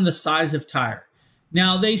 depending on the size of tire.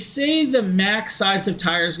 Now, they say the max size of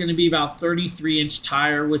tire is going to be about 33-inch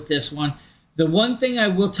tire with this one. The one thing I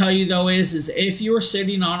will tell you, though, is if you're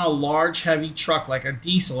sitting on a large, heavy truck like a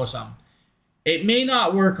diesel or something, it may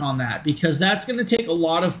not work on that because that's going to take a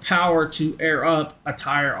lot of power to air up a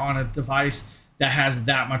tire on a device that has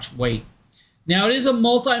that much weight. Now, it is a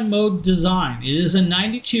multi-mode design. It is a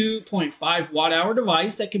 92.5 watt-hour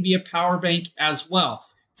device that can be a power bank as well.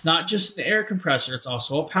 It's not just an air compressor. It's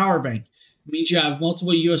also a power bank. It means you have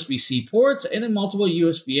multiple USB-C ports and then multiple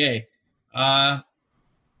USB-A.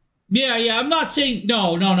 Yeah, I'm not saying,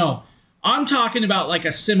 no. I'm talking about like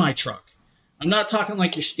a semi-truck. I'm not talking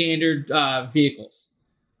like your standard vehicles.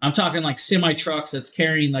 I'm talking like semi-trucks that's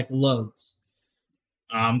carrying like loads.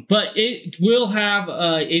 But it will have,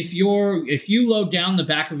 if you load down the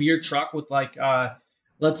back of your truck with like,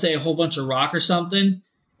 let's say a whole bunch of rock or something,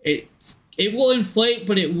 it will inflate,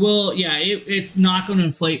 but it will, it's not going to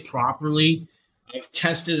inflate properly. I've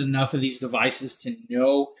tested enough of these devices to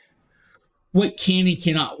know what can and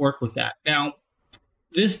cannot work with that. Now,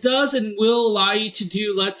 this does and will allow you to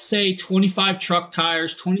do, let's say, 25 truck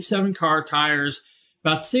tires, 27 car tires,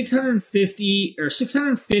 about 650 or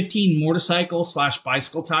 615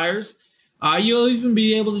 motorcycle/bicycle tires. You'll even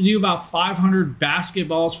be able to do about 500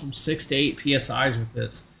 basketballs from 6 to 8 PSIs with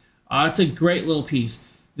this. It's a great little piece.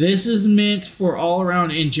 This is meant for all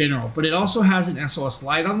around in general, but it also has an SOS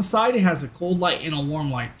light on the side. It has a cold light and a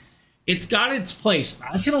warm light. It's got its place.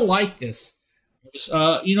 I kind of like this.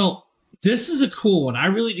 This is a cool one. I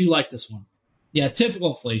really do like this one. Yeah, typical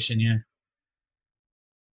inflation, yeah.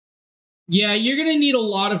 Yeah, you're going to need a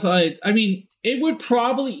lot of, it would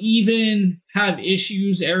probably even have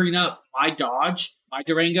issues airing up my Dodge, my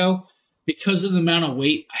Durango, because of the amount of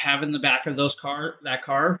weight I have in the back of that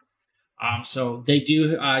car. So they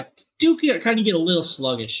do kind of get a little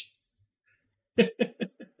sluggish.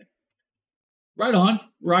 Right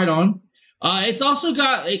on. It's also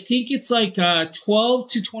got, I think it's like 12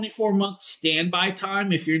 to 24 month standby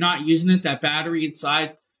time. If you're not using it, that battery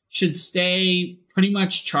inside should stay pretty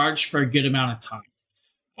much charged for a good amount of time.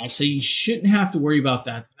 So you shouldn't have to worry about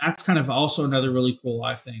that. That's kind of also another really cool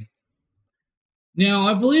live thing. Now,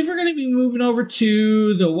 I believe we're going to be moving over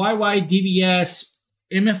to the YYDBS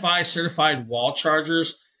MFI certified wall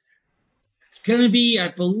chargers. It's going to be, I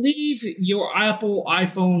believe, your Apple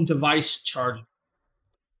iPhone device charger.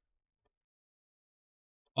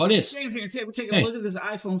 Oh, it is. We're taking a look at this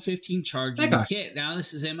iPhone 15 charging kit. Now,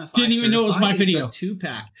 this is MFI. Didn't even know it was my video. It's a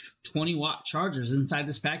 2-pack, 20-watt chargers. Inside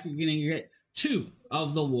this pack, you're going to get 2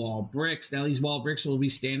 of the wall bricks. Now, these wall bricks will be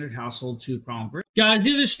standard household 2-prong bricks. Guys,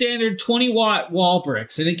 these are standard 20-watt wall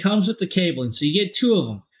bricks, and it comes with the cabling, so you get 2 of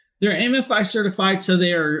them. They're MFI certified, so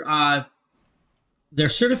they're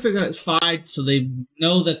certified, so they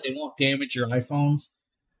know that they won't damage your iPhones.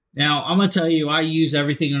 Now, I'm going to tell you, I use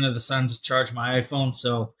everything under the sun to charge my iPhone,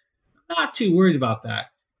 so I'm not too worried about that.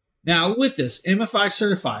 Now, with this, MFI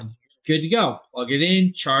certified, good to go. Plug it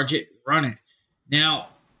in, charge it, run it. Now,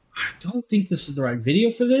 I don't think this is the right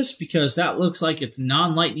video for this because that looks like it's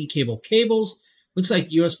non-lightning cable cables. Looks like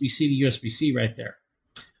USB-C to USB-C right there.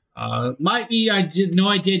 Might be, I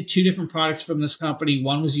did 2 different products from this company.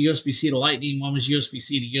 One was USB-C to lightning, one was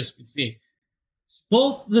USB-C to USB-C.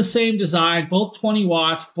 Both the same design, both 20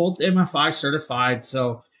 watts, both MFI certified,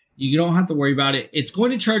 so you don't have to worry about it. It's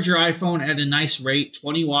going to charge your iPhone at a nice rate.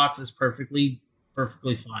 20 watts is perfectly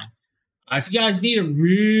fine. If you guys need a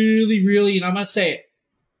really, and I'm going to say it,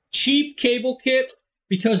 cheap cable kit,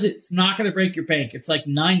 because it's not going to break your bank. It's like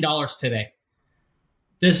 $9 today.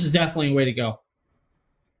 This is definitely a way to go.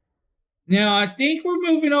 Now, I think we're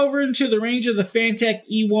moving over into the range of the Phanteks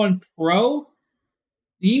E1 Pro.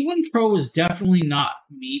 The E1 Pro is definitely not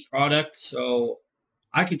me product, so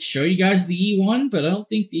I could show you guys the E1, but I don't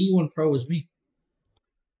think the E1 Pro is me.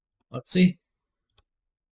 Let's see.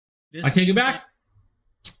 I take it back.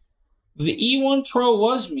 The E1 Pro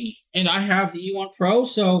was me, and I have the E1 Pro,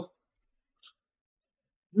 so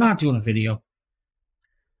I'm not doing a video.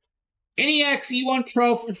 NEX E1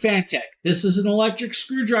 Pro from Phanteks. This is an electric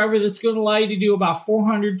screwdriver that's going to allow you to do about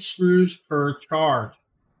 400 screws per charge.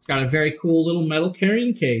 It's got a very cool little metal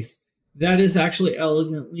carrying case. That is actually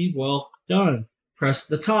elegantly well done. Press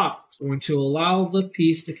the top. It's going to allow the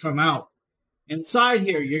piece to come out. Inside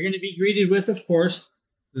here, you're going to be greeted with, of course,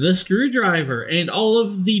 the screwdriver and all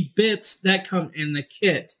of the bits that come in the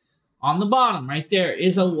kit. On the bottom, right there,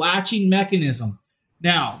 is a latching mechanism.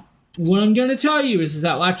 Now, what I'm going to tell you is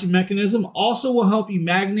that latching mechanism also will help you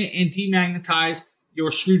magnet and demagnetize your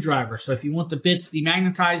screwdriver. So if you want the bits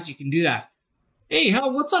demagnetized, you can do that. Hey,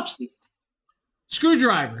 what's up, Steve?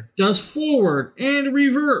 Screwdriver does forward and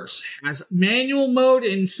reverse, has manual mode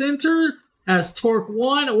in center, has torque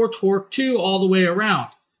 1 or torque 2 all the way around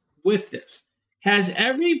with this. Has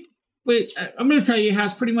which I'm going to tell you,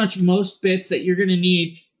 has pretty much most bits that you're going to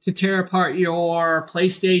need to tear apart your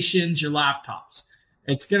PlayStations, your laptops.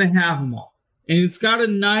 It's going to have them all. And it's got a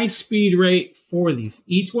nice speed rate for these.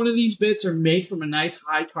 Each one of these bits are made from a nice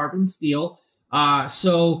high carbon steel.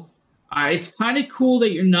 It's kind of cool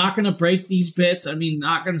that you're not going to break these bits. I mean,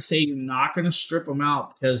 not going to say you're not going to strip them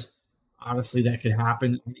out because honestly, that could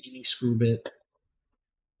happen on any screw bit.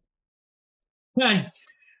 Hey,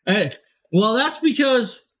 well, that's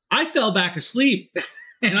because I fell back asleep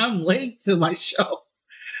and I'm late to my show.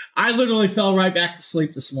 I literally fell right back to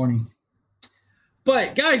sleep this morning.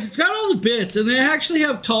 But guys, it's got all the bits, and they actually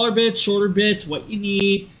have taller bits, shorter bits, what you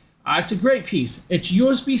need. It's a great piece. It's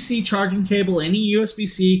USB-C charging cable. Any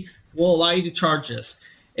USB-C will allow you to charge this.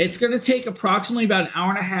 It's going to take approximately about an hour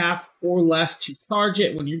and a half or less to charge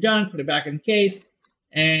it. When you're done, put it back in the case,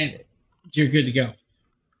 and you're good to go.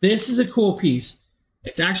 This is a cool piece.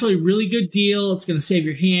 It's actually a really good deal. It's going to save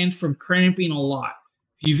your hand from cramping a lot.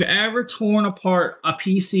 If you've ever torn apart a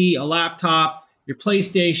PC, a laptop, your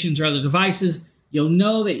PlayStations, or other devices, you'll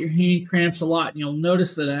know that your hand cramps a lot, and you'll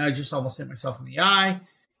notice that I just almost hit myself in the eye,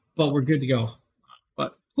 but we're good to go.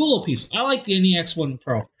 But cool little piece. I like the NEX One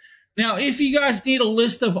Pro. Now, if you guys need a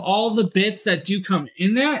list of all the bits that do come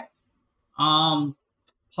in that,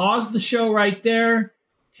 pause the show right there.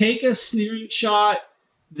 Take a screenshot.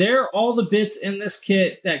 There are all the bits in this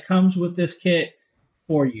kit that comes with this kit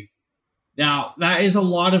for you. Now, that is a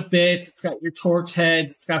lot of bits. It's got your Torx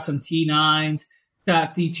heads. It's got some T9s. It's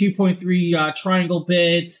got the 2.3 triangle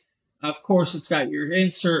bits. Of course, it's got your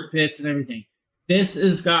insert bits and everything. This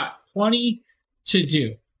has got plenty to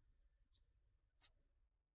do.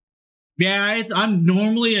 Yeah, I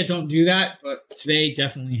don't do that, but today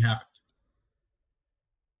definitely happened.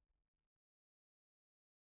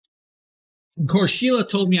 Of course, Sheila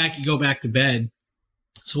told me I could go back to bed,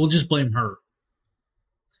 so we'll just blame her.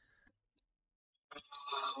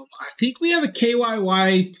 I think we have a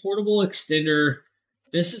KYY portable extender.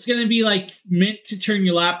 This is going to be like meant to turn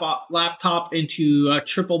your laptop into a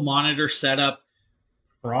triple monitor setup.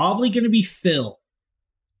 Probably going to be Phil.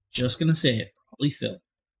 Just going to say it. Probably Phil.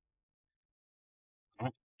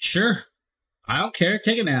 Sure. I don't care.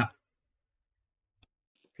 Take a nap.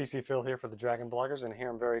 PC Phil here for the Dragon Bloggers, and here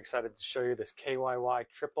I'm very excited to show you this KYY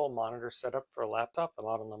triple monitor setup for a laptop. The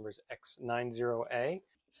model number is X90A.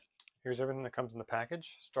 Here's everything that comes in the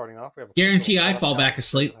package. Starting off, we have a guarantee I fall back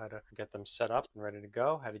asleep. How to get them set up and ready to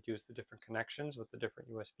go. How to use the different connections with the different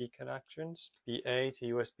USB connections. BA to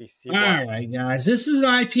USB-C. All right, guys. This is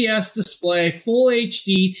an IPS display, full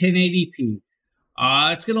HD 1080p.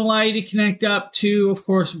 It's going to allow you to connect up to, of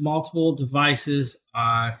course, multiple devices,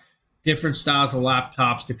 different styles of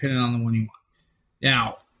laptops, depending on the one you want.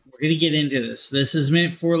 Now, we're going to get into this. This is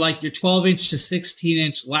meant for like your 12-inch to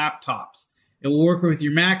 16-inch laptops. It will work with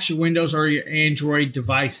your Macs, your Windows, or your Android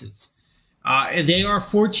devices. They are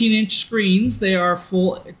 14-inch screens. They are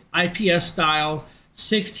full IPS style,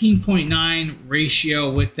 16:9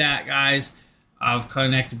 ratio with that, guys, of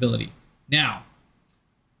connectability. Now,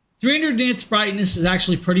 300 nits brightness is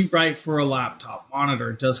actually pretty bright for a laptop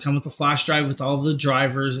monitor. It does come with a flash drive with all the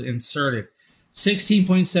drivers inserted.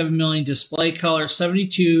 16.7 million display color,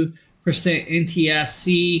 72%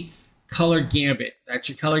 NTSC color gambit. That's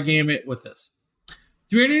your color gambit with this.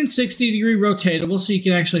 360-degree rotatable, so you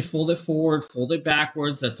can actually fold it forward, fold it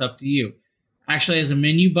backwards. That's up to you. Actually has a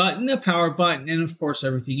menu button, a power button, and of course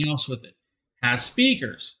everything else with it. Has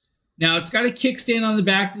speakers. Now it's got a kickstand on the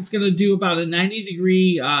back that's going to do about a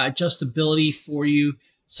 90-degree adjustability for you,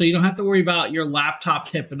 so you don't have to worry about your laptop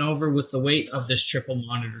tipping over with the weight of this triple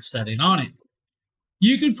monitor setting on it.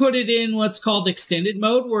 You can put it in what's called extended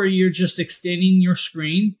mode, where you're just extending your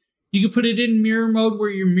screen. You can put it in mirror mode where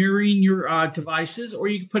you're mirroring your devices, or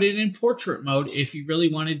you can put it in portrait mode if you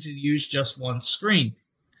really wanted to use just one screen.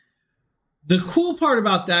 The cool part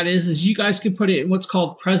about that is you guys can put it in what's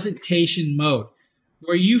called presentation mode,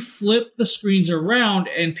 where you flip the screens around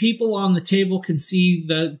and people on the table can see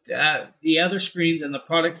the other screens and the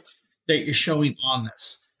product that you're showing on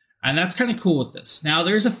this. And that's kind of cool with this. Now,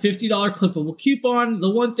 there's a $50 clippable coupon. The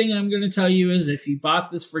one thing I'm going to tell you is if you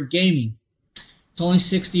bought this for gaming, it's only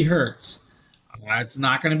 60 hertz. It's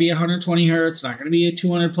not going to be 120 hertz, not going to be a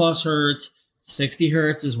 200 plus hertz. 60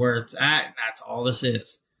 hertz is where it's at, and that's all this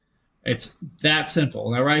is. It's that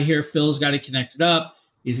simple. Now, right here, Phil's got it connected up.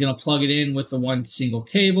 He's going to plug it in with the one single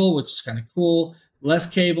cable, which is kind of cool. Less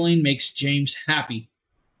cabling makes James happy.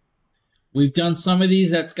 We've done some of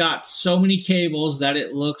these that's got so many cables that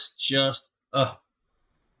it looks just,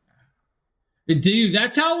 Dude,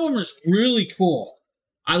 that towel warmer is really cool.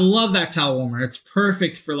 I love that towel warmer. It's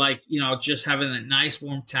perfect for, like, you know, just having that nice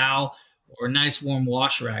warm towel or a nice warm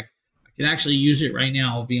wash rag. I can actually use it right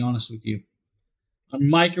now, I'll be honest with you. I'm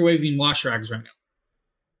microwaving wash rags right now.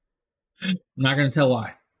 I'm not going to tell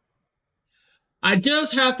why. I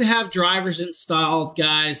does have to have drivers installed,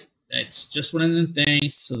 guys. It's just one of them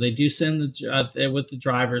things. So they do send with the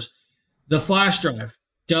drivers. The flash drive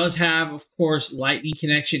does have, of course, lightning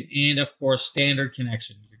connection and, of course, standard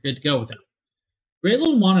connection. You're good to go with that. Great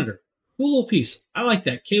little monitor. Cool little piece. I like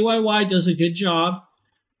that. KYY does a good job.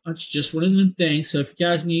 It's just one of them things. So if you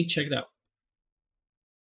guys need, check it out.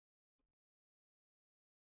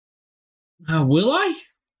 Will I?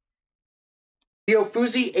 The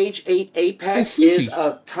Ofusi H8 Apex is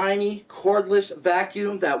a tiny cordless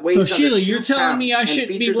vacuum that weighs so Sheila, under 2 you're telling me I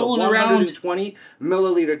shouldn't be rolling around 120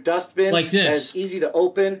 milliliter dustbin like this. That's easy to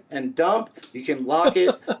open and dump. You can lock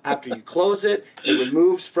it after you close it. It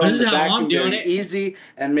removes from the vacuum very easy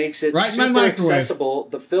and makes it super accessible,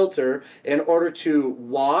 the filter, in order to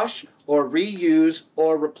wash or reuse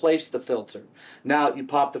or replace the filter. Now you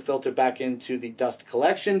pop the filter back into the dust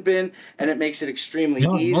collection bin, and it makes it extremely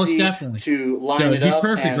easy to line it up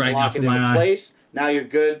and lock it into place. Now you're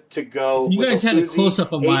good to go. You guys had a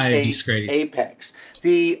close-up of my Apex.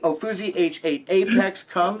 The Ofusi H8 Apex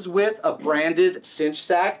comes with a branded cinch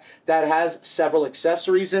sack that has several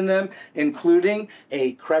accessories in them, including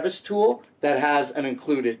a crevice tool that has an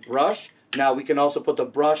included brush. Now we can also put the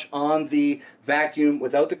brush on the vacuum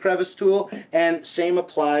without the crevice tool, and same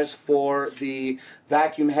applies for the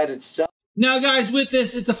vacuum head itself. Now, guys, with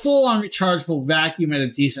this, it's a full-on rechargeable vacuum at a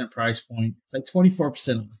decent price point. It's like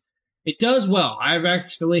 24% off. It does well. I've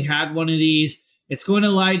actually had one of these. It's going to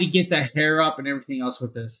allow you to get the hair up and everything else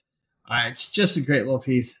with this. It's just a great little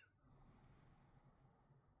piece.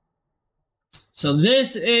 So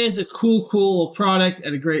this is a cool product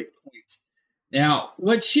at a great point. Now,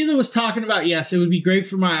 what Sheila was talking about, yes, it would be great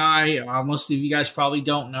for my eye. Most of you guys probably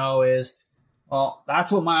don't know is, well, that's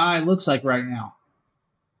what my eye looks like right now.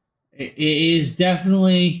 It is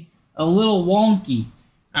definitely a little wonky.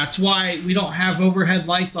 That's why we don't have overhead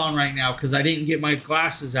lights on right now, because I didn't get my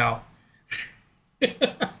glasses out.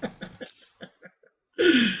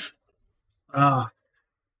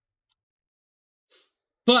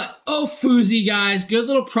 But, oh, Fuzi, guys, good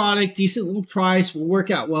little product, decent little price, will work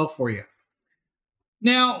out well for you.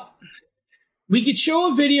 Now, we could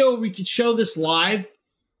show a video, we could show this live.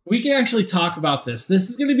 We can actually talk about this. This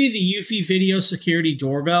is going to be the Eufy Video Security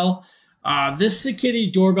Doorbell. This security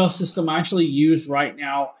doorbell system I actually use right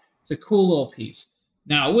now. It's a cool little piece.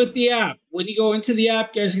 Now, with the app, when you go into the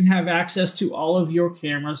app, you guys can have access to all of your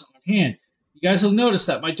cameras on hand. You guys will notice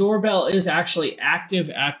that my doorbell is actually active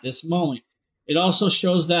at this moment. It also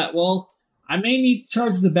shows that, well, I may need to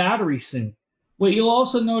charge the battery soon. What you'll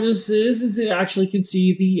also notice is it actually can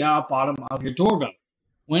see the bottom of your doorbell.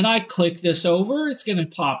 When I click this over, it's going to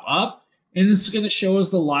pop up, and it's going to show us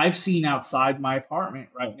the live scene outside my apartment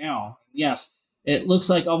right now. Yes, it looks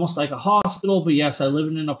like almost like a hospital, but yes, I live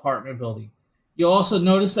in an apartment building. You'll also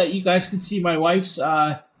notice that you guys can see my wife's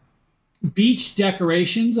beach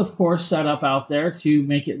decorations, of course, set up out there to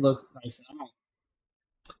make it look nice and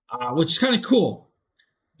nice, which is kind of cool.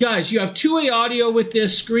 Guys, you have two-way audio with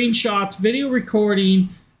this, screenshots, video recording.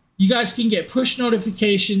 You guys can get push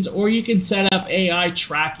notifications, or you can set up AI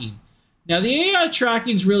tracking. Now, the AI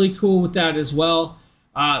tracking is really cool with that as well.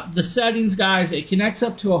 The settings, guys, it connects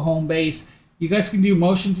up to a home base. You guys can do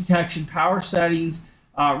motion detection, power settings,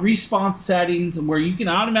 response settings, where you can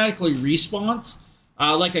automatically response,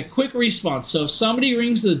 like a quick response. So if somebody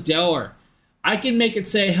rings the door, I can make it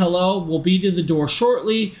say, hello, we'll be to the door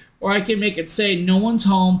shortly, or I can make it say, no one's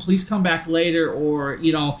home, please come back later, or,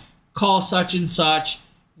 you know, call such and such,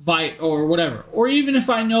 or whatever. Or even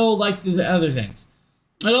if I know, like, the other things.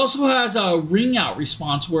 It also has a ring out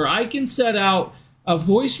response where I can set out a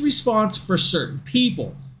voice response for certain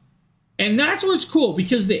people. And that's what's cool,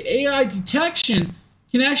 because the AI detection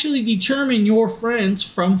can actually determine your friends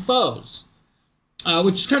from foes,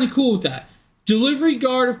 which is kind of cool with that. Delivery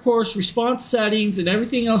guard, of course, response settings, and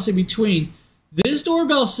everything else in between. This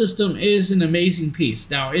doorbell system is an amazing piece.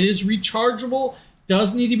 Now, it is rechargeable,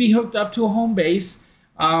 does need to be hooked up to a home base.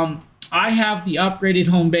 I have the upgraded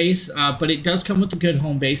home base, but it does come with a good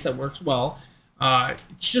home base that works well.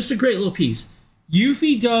 It's just a great little piece.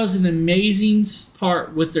 Eufy does an amazing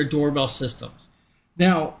part with their doorbell systems.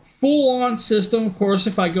 Now, full-on system, of course,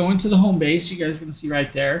 if I go into the home base, you guys can see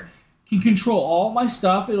right there, can control all my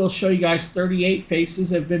stuff. It'll show you guys 38 faces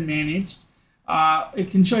have been managed.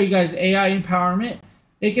 It can show you guys AI empowerment.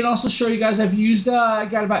 It can also show you guys I've used, I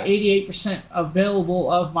got about 88%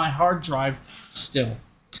 available of my hard drive still.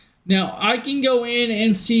 Now, I can go in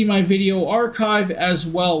and see my video archive as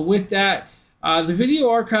well with that. The video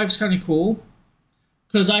archive is kind of cool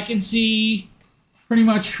because I can see pretty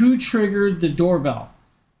much who triggered the doorbell.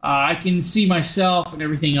 I can see myself and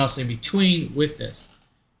everything else in between with this.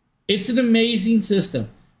 It's an amazing system.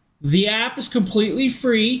 The app is completely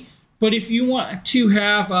free, but if you want to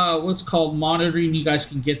have what's called monitoring, you guys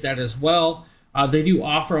can get that as well. They do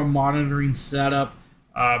offer a monitoring setup,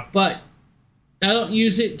 but I don't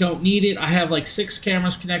use it, don't need it. I have like 6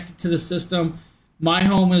 cameras connected to the system. My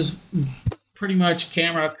home is pretty much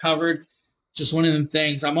camera covered. Just one of them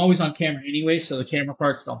things. I'm always on camera anyway, so the camera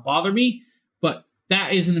parts don't bother me, but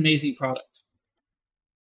that is an amazing product.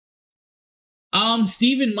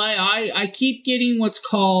 Steven, I keep getting what's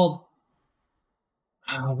called,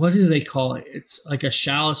 what do they call it? It's like a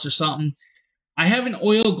chalice or something. I have an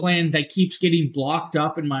oil gland that keeps getting blocked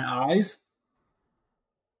up in my eyes.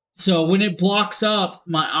 So when it blocks up,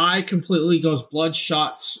 my eye completely goes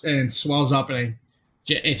bloodshot and swells up, and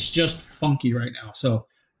it's just funky right now. So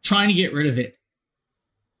trying to get rid of it.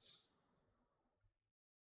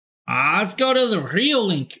 Let's go to the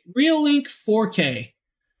Reolink. Reolink 4K.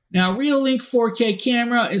 Now, Reolink 4K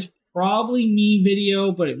camera is probably me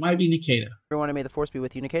video, but it might be Nikita. Everyone, may the force be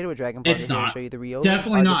with you. Nikita with Dragon Ball. It's not. To show you the Reolink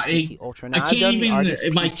Definitely not. Ultra. I can't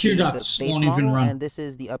even. My tear ducts won't even run. And this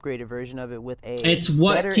is the upgraded version of it with a. It's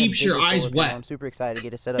what keeps your eyes wet. I'm super excited to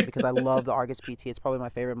get it set up because I love the Argus PT. It's probably my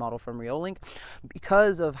favorite model from Reolink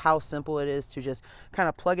because of how simple it is to just kind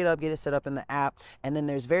of plug it up, get it set up in the app, and then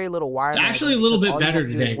there's very little wire. It's actually a little bit better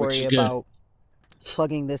today, which is good.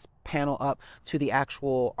 Plugging this panel up to the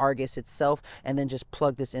actual Argus itself, and then just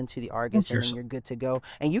plug this into the Argus, and then you're good to go.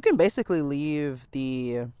 And you can basically leave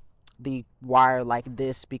the wire like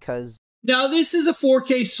this because now this is a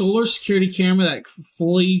 4K solar security camera that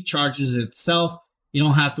fully charges itself. You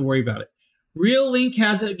don't have to worry about it. Reolink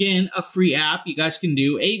has, again, a free app you guys can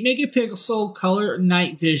do. 8 megapixel color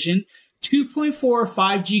night vision, 2.4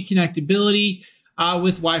 5G connectability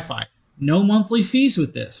with Wi-Fi. No monthly fees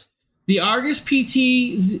with this. The Argus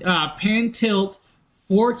PT Pan Tilt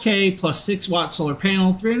 4K plus 6-watt solar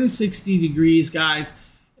panel, 360 degrees, guys.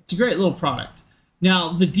 It's a great little product.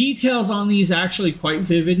 Now, the details on these are actually quite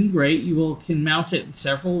vivid and great. You can mount it in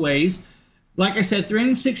several ways. Like I said,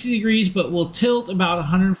 360 degrees, but will tilt about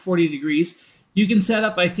 140 degrees. You can set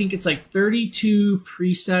up, I think it's like 32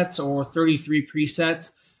 presets or 33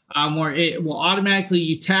 presets, where it will automatically,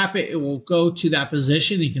 you tap it, it will go to that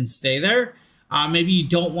position. You can stay there. Maybe you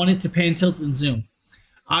don't want it to pan, tilt, and zoom.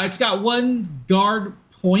 It's got one guard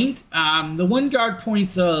point. The one guard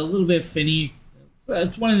point's a little bit finny.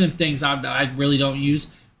 It's one of them things I really don't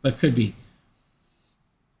use, but could be.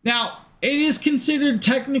 Now, it is considered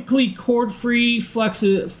technically cord-free,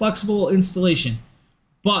 flexible installation.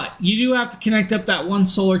 But you do have to connect up that one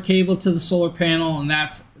solar cable to the solar panel, and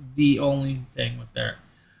that's the only thing with there.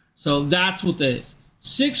 So that's what it is.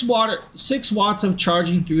 6 watts of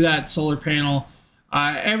charging through that solar panel.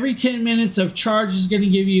 Every 10 minutes of charge is going to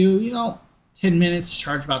give you, 10 minutes,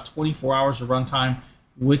 charge about 24 hours of runtime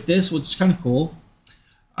with this, which is kind of cool.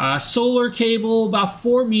 Solar cable, about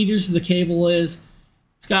 4 meters of the cable is.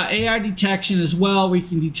 It's got AI detection as well, where you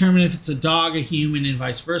can determine if it's a dog, a human, and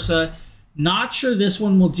vice versa. Not sure this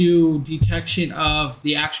one will do detection of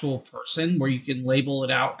the actual person, where you can label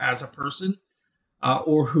it out as a person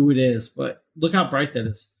or who it is. But look how bright that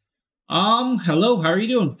is. Hello, how are you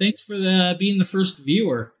doing? Thanks for being the first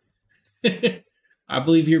viewer. I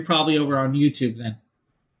believe you're probably over on YouTube then.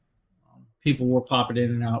 People were popping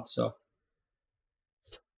in and out, so.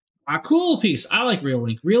 A cool piece. I like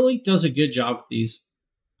Reolink. Reolink does a good job with these.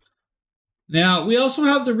 Now, we also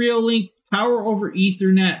have the Reolink Power over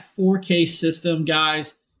Ethernet 4K system,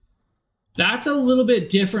 guys. That's a little bit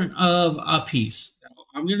different of a piece. Now,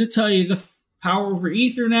 I'm going to tell you the Power over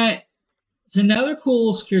Ethernet is another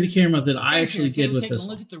cool security camera that I actually did with this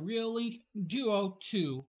one. Take a look at the Reolink Duo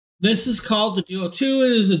 2. This is called the Duo 2.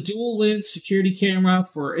 It is a dual lens security camera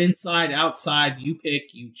for inside, outside. You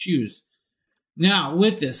pick, you choose. Now,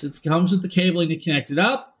 with this, it comes with the cabling to connect it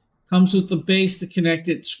up, comes with the base to connect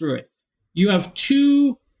it, screw it. You have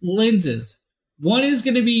 2 lenses. One is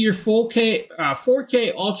going to be your 4K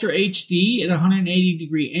Ultra HD at 180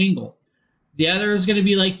 degree angle. The other is going to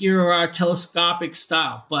be like your telescopic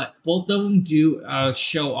style, but both of them do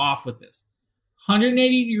show off with this.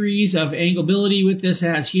 180 degrees of angleability with this.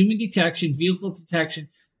 It has human detection, vehicle detection,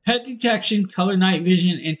 pet detection, color night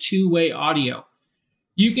vision, and 2-way audio.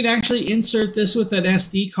 You can actually insert this with an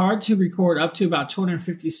SD card to record up to about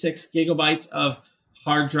 256 gigabytes of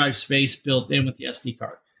hard drive space built in with the SD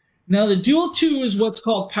card. Now, the Duo 2 is what's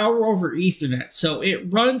called Power over Ethernet. So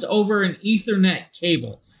it runs over an Ethernet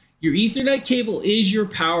cable. Your Ethernet cable is your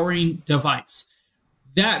powering device.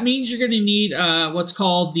 That means you're going to need what's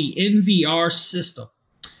called the NVR system.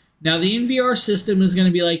 Now, the NVR system is going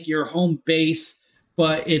to be like your home base,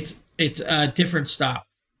 but it's a different style.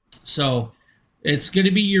 So it's going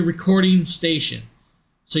to be your recording station.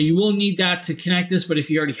 So you will need that to connect this, but if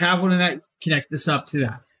you already have one of that, connect this up to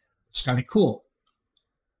that. It's kind of cool.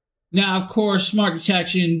 Now, of course, smart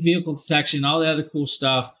detection, vehicle detection, all the other cool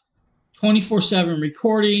stuff. 24/7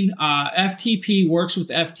 recording. FTP works with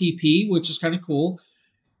FTP, which is kind of cool.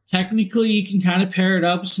 Technically, you can kind of pair it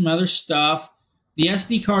up with some other stuff. The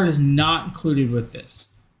SD card is not included with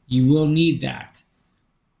this. You will need that.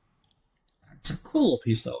 It's a cool little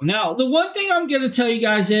piece, though. Now, the one thing I'm going to tell you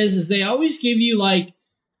guys is they always give you like,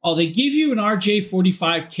 they give you an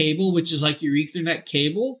RJ45 cable, which is like your Ethernet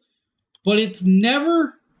cable, but it's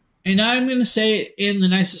never, and I'm going to say it in the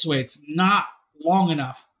nicest way, it's not long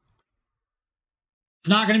enough. It's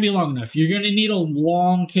not going to be long enough. You're going to need a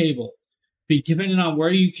long cable, depending on where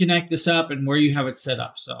you connect this up and where you have it set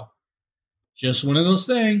up. So, just one of those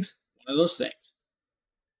things. One of those things.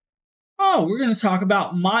 Oh, we're going to talk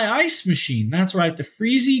about my ice machine. That's right, the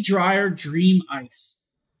Freezy Dryer Dream Ice.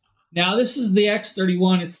 Now, this is the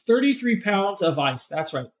X31. It's 33 pounds of ice.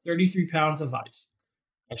 That's right, 33 pounds of ice.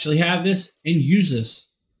 Actually have this and use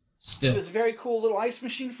this still. It's a very cool little ice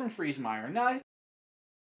machine from Friesemeyer.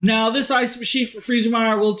 Now, this ice machine from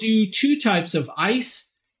Friesemeyer will do 2 types of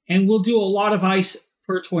ice, and will do a lot of ice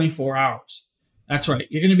per 24 hours. That's right,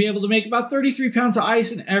 you're going to be able to make about 33 pounds of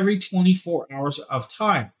ice in every 24 hours of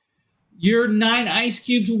time. Your 9 ice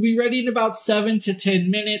cubes will be ready in about 7 to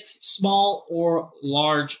 10 minutes, small or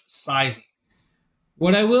large sizing.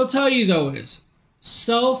 What I will tell you, though, is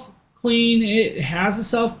self-clean. It has a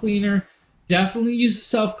self-cleaner. Definitely use a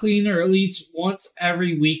self-cleaner at least once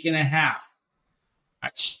every week and a half.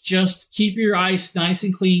 Just keep your ice nice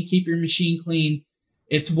and clean. Keep your machine clean.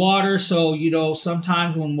 It's water, so,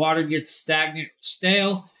 sometimes when water gets stagnant,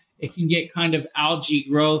 stale, it can get kind of algae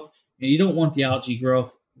growth, and you don't want the algae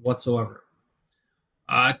growth whatsoever.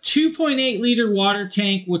 2.8 liter water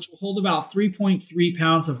tank, which will hold about 3.3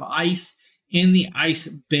 pounds of ice in the ice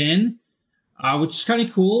bin, which is kind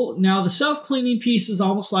of cool. Now, the self-cleaning piece is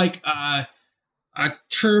almost like a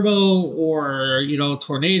turbo or,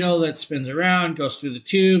 tornado that spins around, goes through the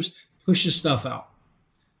tubes, pushes stuff out.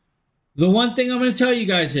 The one thing I'm going to tell you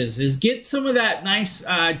guys is get some of that nice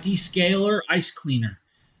Descaler ice cleaner.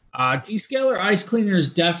 Descaler ice cleaner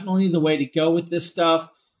is definitely the way to go with this stuff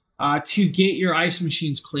to get your ice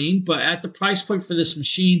machines clean. But at the price point for this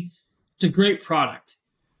machine, it's a great product.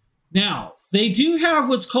 Now, they do have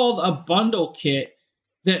what's called a bundle kit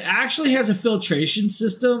that actually has a filtration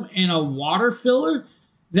system and a water filler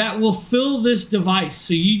that will fill this device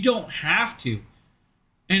so you don't have to.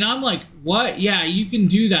 And I'm like, what? Yeah, you can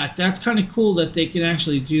do that. That's kind of cool that they can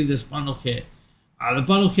actually do this bundle kit. The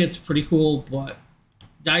bundle kit's pretty cool, but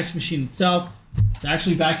the ice machine itself, it's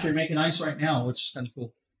actually back here making ice right now, which is kind of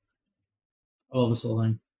cool. I love this little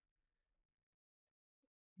thing.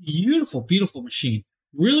 Beautiful, beautiful machine.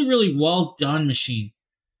 Really, really well done machine.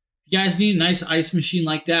 If you guys need a nice ice machine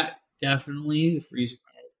like that, definitely the freezer.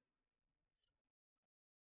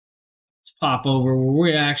 Let's pop over where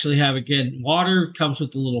we actually have it getting water. Comes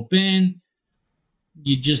with a little bin.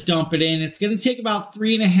 You just dump it in. It's going to take about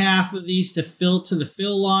 3.5 of these to fill to the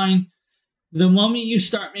fill line. The moment you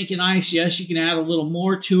start making ice, yes, you can add a little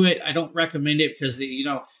more to it. I don't recommend it because,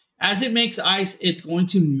 as it makes ice, it's going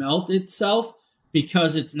to melt itself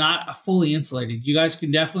because it's not fully insulated. You guys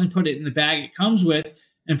can definitely put it in the bag it comes with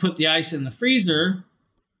and put the ice in the freezer.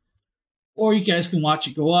 Or you guys can watch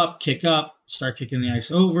it go up, kick up, start kicking the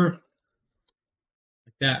ice over.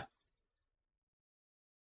 Like that.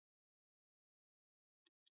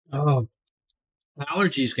 Oh,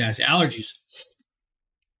 allergies, guys, allergies.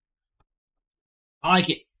 I like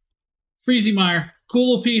it. Freezy Meyer, cool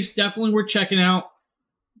little piece, definitely worth checking out.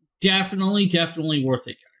 Definitely worth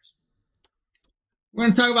it, guys. We're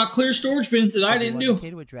going to talk about clear storage bins that I didn't do.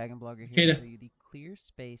 Kata with Dragon Blogger here to show you the Clear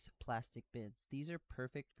Space plastic bins. These are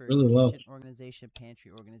perfect for kitchen organization,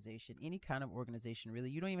 pantry organization, any kind of organization,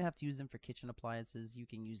 really. You don't even have to use them for kitchen appliances. You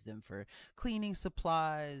can use them for cleaning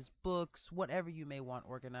supplies, books, whatever you may want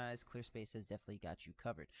organized. Clear Space has definitely got you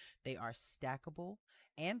covered. They are stackable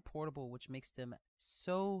and portable, which makes them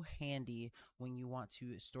so handy when you want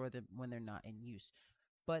to store them when they're not in use.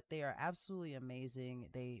 But they are absolutely amazing.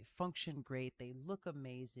 They function great. They look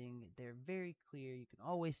amazing. They're very clear. You can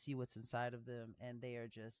always see what's inside of them, and they are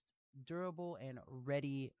just durable and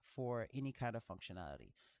ready for any kind of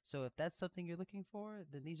functionality. So if that's something you're looking for,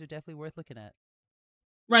 then these are definitely worth looking at.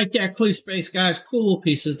 Right there, Clear Space, guys. Cool little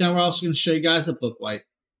pieces. Now we're also going to show you guys a book light.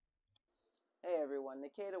 Hey everyone,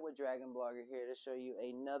 Nikita with Dragon Blogger here to show you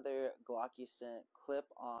another GloccuScent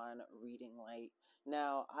clip-on reading light.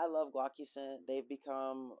 Now, I love GloccuScent. They've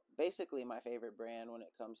become basically my favorite brand when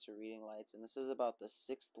it comes to reading lights, and this is about the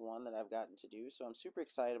 6th one that I've gotten to do, so I'm super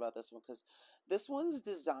excited about this one because this one's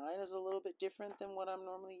design is a little bit different than what I'm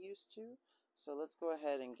normally used to. So let's go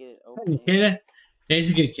ahead and get it open. Nikita,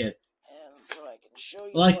 he's a good kid. And so I can show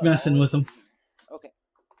you. I like messing with him. Okay,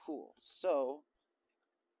 cool. So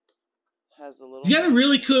has a little. He's got a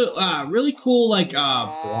really cool like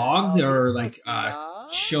blog or like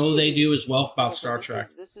show they do as well about Star Trek.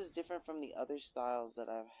 This is different from the other styles that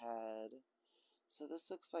I've had. So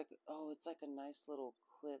this looks like, it's like a nice little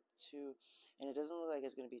clip too, and it doesn't look like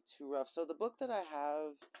it's going to be too rough. So the book that I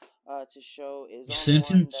have to show is. You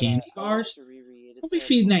sent him candy bars? Don't be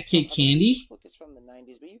feeding that kid candy. This book is from the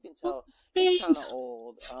 90s, but you can tell it's kind of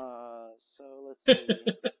old. So let's see.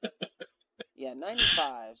 Yeah,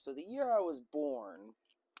 95. So the year I was born,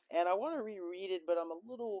 and I want to reread it, but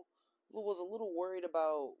was a little worried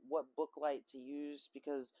about what book light to use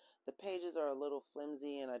because the pages are a little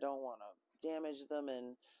flimsy and I don't want to damage them.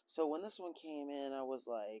 And so when this one came in, I was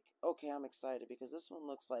like, okay, I'm excited because this one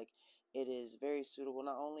looks like it is very suitable.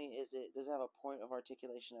 Not only does it have a point of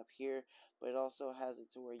articulation up here, but it also has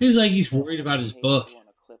it to where he's like he's worried about his book. You want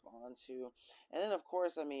to clip onto, and then of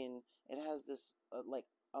course, I mean, it has this like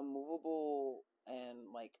a movable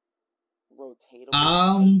and like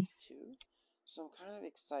rotatable too. So I'm kind of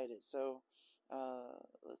excited. So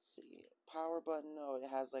let's see, power button. Oh, it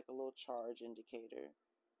has like a little charge indicator.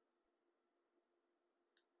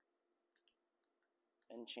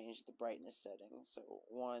 And change the brightness setting. So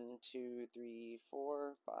 1, 2, 3,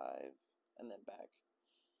 4, 5, and then back.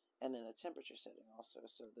 And then a temperature setting also.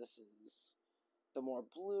 So this is the more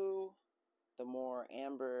blue, the more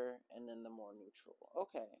amber, and then the more neutral.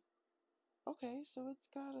 Okay, so it's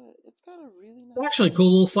got a really nice. Actually,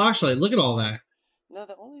 cool little flashlight. Look at all that. Now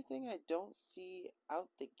the only thing I don't see out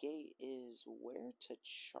the gate is where to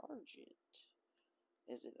charge it.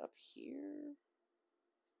 Is it up here?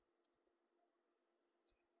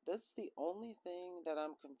 That's the only thing that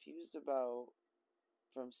I'm confused about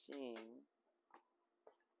from seeing.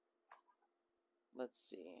 Let's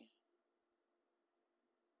see.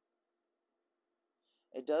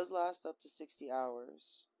 It does last up to 60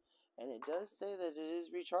 hours. And it does say that it is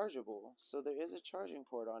rechargeable. So there is a charging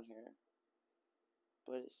port on here.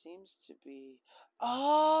 But it seems to be...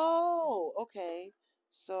 Oh! Okay.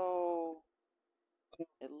 So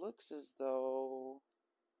it looks as though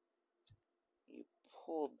you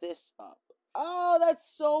pull this up. Oh,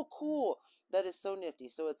 that's so cool. That is so nifty.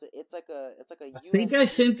 So it's like a I think I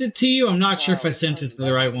sent it to you. I'm not sure if I sent it to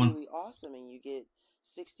the right one. That's really awesome, and you get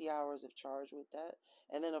 60 hours of charge with that.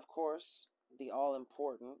 And then, of course, the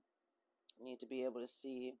all-important, you need to be able to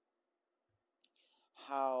see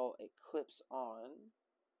how it clips on.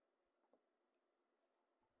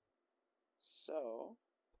 So,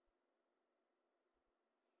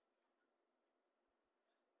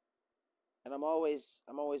 and I'm always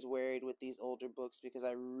worried with these older books because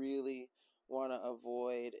I really want to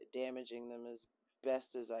avoid damaging them as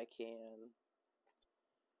best as I can.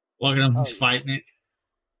 Look at him, he's fighting it.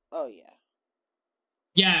 Oh, yeah.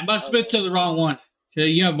 Yeah, it must have been to the wrong one.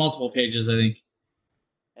 You have multiple pages, I think.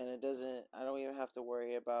 And it doesn't, I don't even have to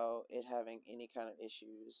worry about it having any kind of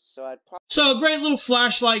issues. So So, great little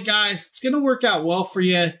flashlight, guys. It's going to work out well for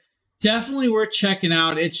you. Definitely worth checking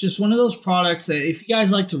out. It's just one of those products that if you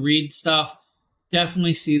guys like to read stuff,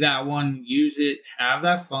 definitely see that one. Use it. Have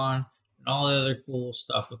that fun. And all the other cool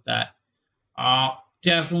stuff with that.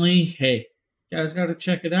 Definitely, hey, you guys got to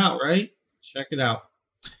check it out, right? Check it out.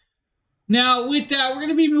 Now, with that, we're going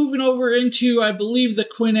to be moving over into, I believe, the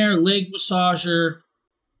Quinair leg massager.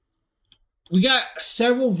 We got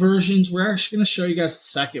several versions. We're actually going to show you guys the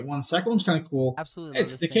second one. The second one's kind of cool. Absolutely.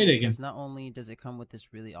 It's the K again. Not only does it come with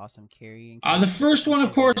this really awesome carrying. The first one,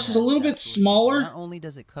 of course, is a little bit smaller. Not only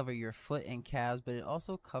does it cover your foot and calves, but it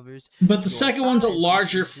also covers. But the second one's a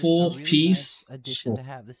larger, full piece. Nice addition to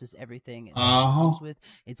have. This is everything it comes with.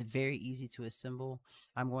 It's very easy to assemble.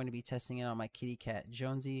 I'm going to be testing it on my kitty cat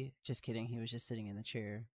Jonesy. Just kidding. He was just sitting in the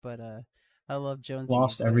chair. But I love Jonesy.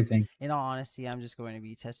 Lost everything. In all honesty, I'm just going to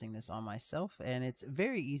be testing this on myself, and it's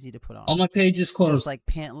very easy to put on. All my pages closed. Just like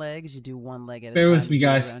pant legs, you do one leg at a time. Bear with me,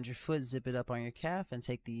 guys. Around your foot, zip it up on your calf, and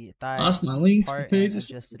take the thigh part and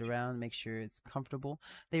adjust it around, make sure it's comfortable.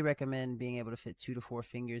 They recommend being able to fit 2 to 4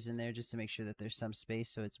 fingers in there just to make sure that there's some space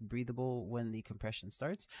so it's breathable when the compression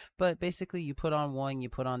starts. But basically, you put on one, you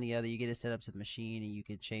put on the other, you get it set up to the machine, and you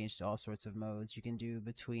can change to all sorts of modes. You can do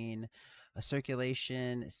between a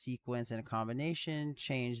circulation, sequence, and a combination,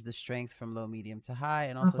 change the strength from low, medium to high,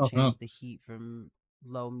 and also change the heat from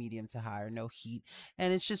low, medium to high, or no heat.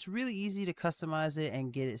 And it's just really easy to customize it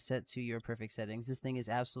and get it set to your perfect settings. This thing is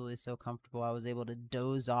absolutely so comfortable. I was able to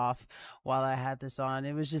doze off while I had this on.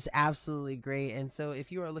 It was just absolutely great. And so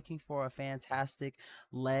if you are looking for a fantastic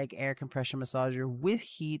leg air compression massager with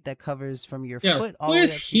heat that covers from your foot all the way up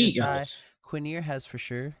to your thigh, Quinair has for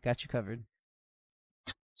sure got you covered.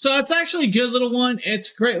 So it's actually a good little one.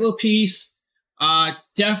 It's a great little piece.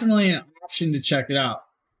 Definitely an option to check it out.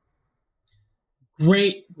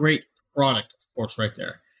 Great product, of course, right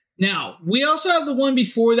there. Now, we also have the one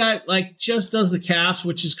before that, like, just does the calves,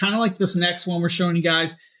 which is kind of like this next one we're showing you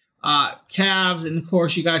guys. Calves, and of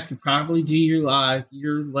course, you guys can probably do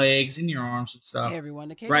your legs and your arms and stuff. Hey everyone,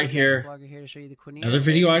 the right here. Blogger here to show you the Quinair another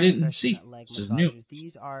video I didn't see. This is new.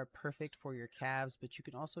 These are perfect for your calves, but you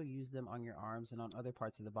can also use them on your arms and on other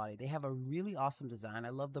parts of the body. They have a really awesome design. I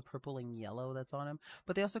love the purple and yellow that's on them,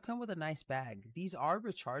 but they also come with a nice bag. These are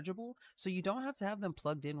rechargeable, so you don't have to have them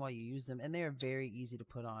plugged in while you use them, and they are very easy to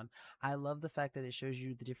put on. I love the fact that it shows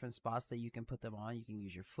you the different spots that you can put them on. You can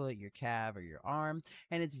use your foot, your calf, or your arm,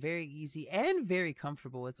 and it's very easy and very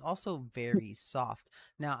comfortable. It's also very soft.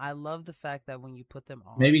 Now, I love the fact that when you put them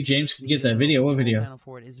on, maybe James can get that video. What video? Panel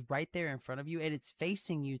for it is right there in front of you, and it's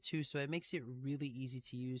facing you too, so it makes it really easy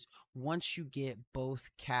to use once you get both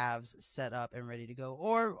calves set up and ready to go,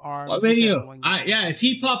 or arms. What video? Yeah, if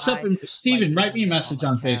he pops up, and Steven, write me a message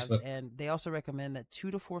on Facebook. And they also recommend that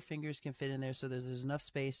 2 to 4 fingers can fit in there, so there's enough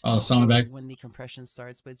space. Oh, sauna bag. When the compression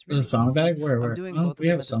starts, but it's really a sauna bag. Where? I'm doing both of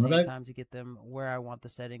them at the same time to get them where I want the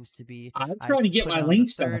settings to be. I'm trying to get my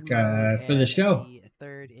links back for the show.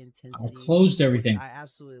 Third intensity. I closed everything. I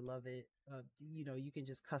absolutely love it. You know, you can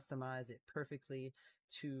just customize it perfectly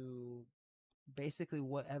to basically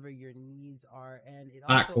whatever your needs are, and it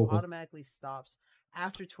also automatically stops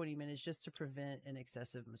after 20 minutes just to prevent an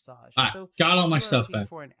excessive massage. So got all my stuff back.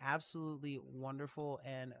 For an absolutely wonderful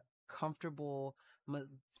and comfortable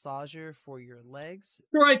massager for your legs.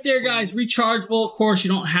 Right there, guys. Rechargeable, of course.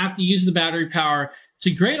 You don't have to use the battery power. It's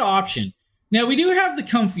a great option. Now, we do have the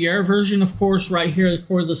Comfier version, of course, right here, the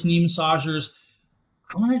cordless knee massagers.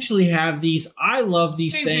 I actually have these. I love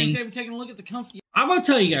these things. Taking a look at the Comfier. I'm going to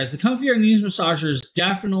tell you guys, the Comfier knee massager is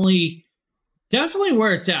definitely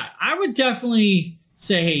where it's at. I would definitely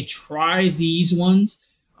say, hey, try these ones.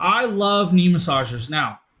 I love knee massagers.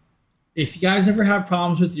 Now, if you guys ever have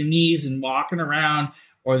problems with your knees and walking around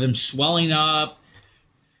or them swelling up,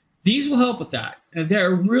 these will help with that. And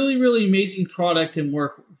they're a really, really amazing product and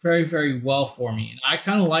work very, very well for me. And I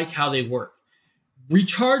kind of like how they work.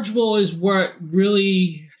 Rechargeable is where it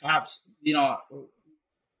really helps, you know,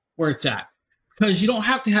 where it's at. Because you don't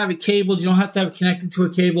have to have it cabled. You don't have to have it connected to a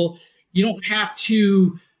cable. You don't have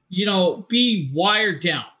to, you know, be wired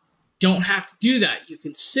down. Don't have to do that. You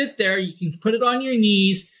can sit there. You can put it on your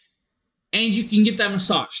knees. And you can get that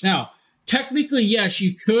massage. Now, technically, yes,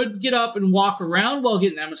 you could get up and walk around while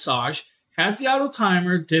getting that massage. Has the auto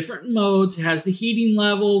timer, different modes, has the heating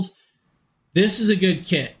levels. This is a good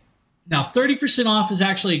kit. Now, 30% off is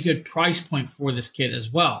actually a good price point for this kit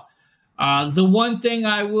as well. The one thing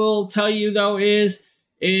I will tell you, though, is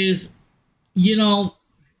you know,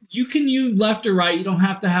 you can use left or right. You don't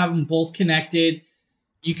have to have them both connected.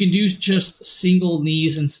 You can do just single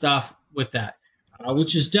knees and stuff with that.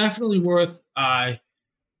 Which is definitely worth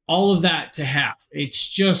all of that to have. It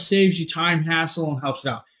just saves you time, hassle, and helps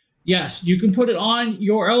out. Yes, you can put it on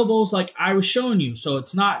your elbows like I was showing you. So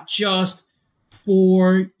it's not just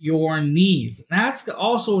for your knees. That's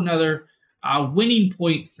also another winning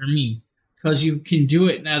point for me because you can do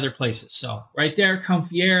it in other places. So right there,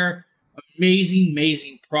 Comfier, amazing,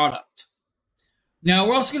 amazing product. Now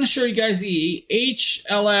we're also going to show you guys the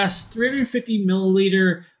HLS 350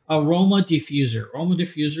 milliliter aroma diffuser. Aroma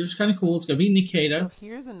diffuser is kind of cool. It's going to be Nikita. So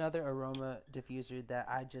here's another aroma diffuser that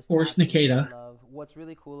I just Nikita. love. What's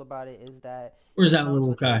really cool about it is that where's that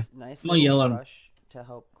little guy? Nice I'm gonna yell at him. brush to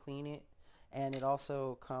help clean it, and it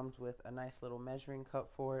also comes with a nice little measuring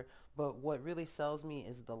cup for it. But what really sells me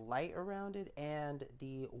is the light around it and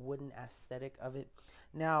the wooden aesthetic of it.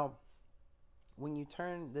 Now, when you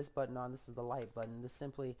turn this button on, this is the light button. This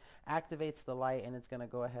simply activates the light and it's going to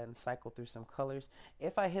go ahead and cycle through some colors.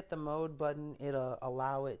 If I hit the mode button, it'll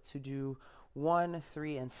allow it to do 1,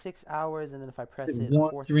 3, and 6 hours. And then if I press it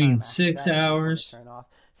 1, 3, and 6 hours. Turn off.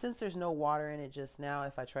 Since there's no water in it just now,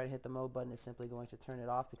 if I try to hit the mode button, it's simply going to turn it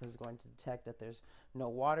off because it's going to detect that there's no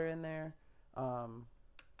water in there.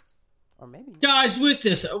 Or maybe. Guys, with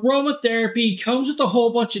this, aromatherapy comes with a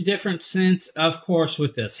whole bunch of different scents, of course,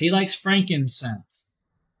 with this. He likes frankincense.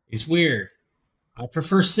 He's weird. I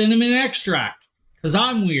prefer cinnamon extract, because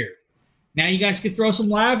I'm weird. Now you guys can throw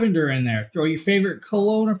some lavender in there. Throw your favorite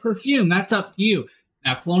cologne or perfume. That's up to you.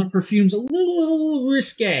 Now, cologne or perfume's a little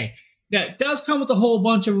risque. Now, it does come with a whole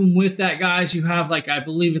bunch of them with that, guys. You have, like, I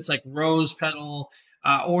believe it's like rose petal,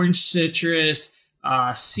 orange citrus,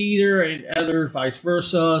 cedar, and other vice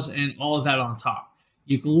versas, and all of that on top.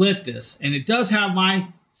 Eucalyptus, and it does have my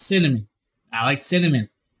cinnamon. I like cinnamon.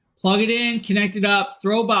 Plug it in, connect it up,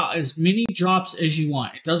 throw about as many drops as you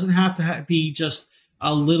want. It doesn't have to be just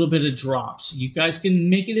a little bit of drops. You guys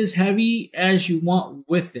can make it as heavy as you want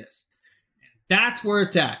with this. That's where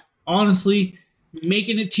it's at. Honestly,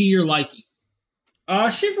 making it to your liking.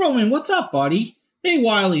 Ship Roman, what's up, buddy? Hey,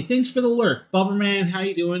 Wiley, thanks for the lurk. Bubberman, how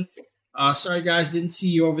you doing? Sorry, guys, didn't see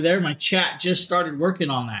you over there. My chat just started working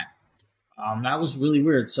on that. That was really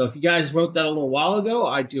weird. So if you guys wrote that a little while ago,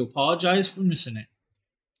 I do apologize for missing it.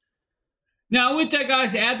 Now, with that,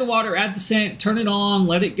 guys, add the water, add the scent, turn it on,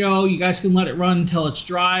 let it go. You guys can let it run until it's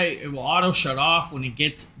dry. It will auto shut off when it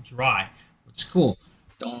gets dry, which is cool.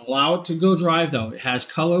 Don't allow it to go dry, though. It has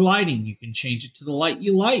color lighting. You can change it to the light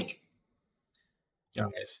you like.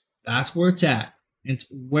 Guys, that's where it's at. It's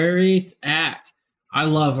where it's at. I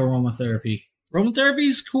love aromatherapy. Aromatherapy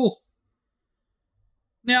is cool.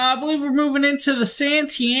 Now, I believe we're moving into the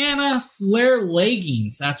Santiana Flare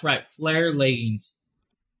leggings. That's right, Flare leggings.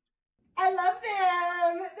 I love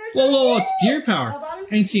them. Whoa, it's Deer Power. I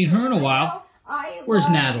ain't seen her in a while. Where's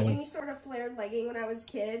Natalie? Any sort of flared legging when I was a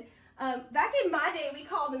kid. Back in my day, we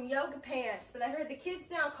called them yoga pants, but I heard the kids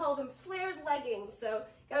now call them flared leggings. So,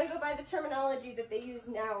 gotta go by the terminology that they use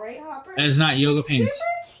now, right, Hopper? That is not yoga pants.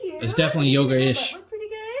 Super cute. It's definitely yoga-ish. Look pretty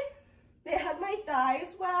good. They hug my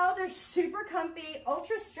thighs well. They're super comfy,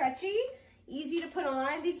 ultra stretchy, easy to put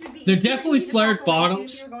on. These would be. They're definitely flared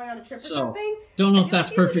bottoms. If you were going on a trip or so, something. don't know if that's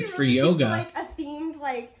perfect for yoga. Like a themed,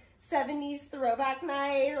 like 70s throwback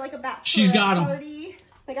night or like a bachelorette She's got them. Party.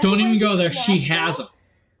 Like, don't even go there. She has them.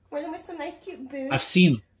 Wear them with some nice cute boots. I've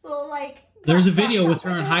seen them. Little like There's a video with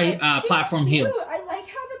her in high platform heels. I like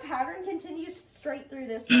how the pattern continues straight through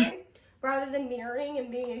this way, rather than mirroring and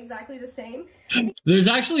being exactly the same. There's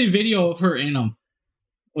actually a video of her in them,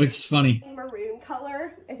 which is funny. Maroon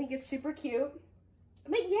color. I think it's super cute.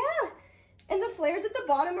 But yeah, and the flares at the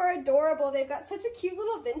bottom are adorable. They've got such a cute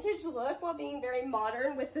little vintage look while being very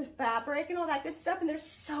modern with the fabric and all that good stuff. And they're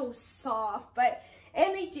so soft,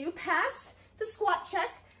 and they do pass the squat check.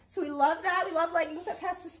 So we love that. We love leggings that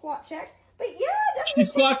pass the squat check. But yeah, definitely. She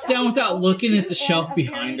squats down without looking at the shelf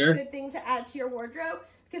behind her. Good thing to add to your wardrobe,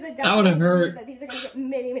 because I that would have hurt. That these are going to get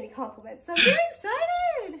many, many compliments. So I'm very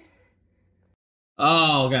excited.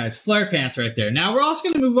 Oh, guys, flare pants right there. Now we're also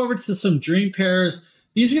going to move over to some dream pairs.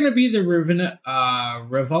 These are going to be the Revono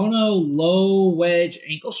low wedge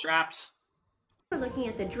ankle straps. We're looking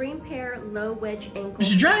at the dream pair low wedge ankle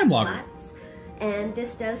Mr. Dragon Blogger. flats, and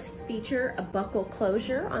this does feature a buckle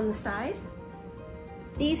closure on the side.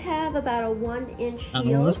 These have about a 1-inch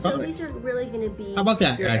heel, so these are really going to be How about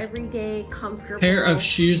that, your guys? everyday comfortable Pair of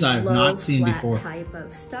shoes I've not seen before. Type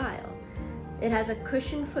of style. It has a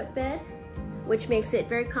cushioned footbed, which makes it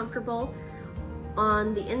very comfortable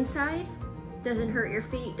on the inside. Doesn't hurt your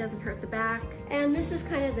feet, doesn't hurt the back, and this is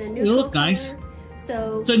kind of the neutral. They look nice. Color.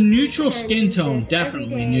 So it's a neutral skin tone,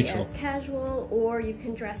 definitely neutral. As casual, or you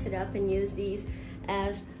can dress it up and use these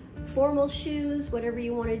as formal shoes, whatever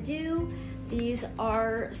you want to do. These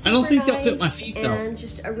are super I don't think they'll nice fit my feet though. And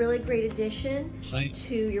just a really great addition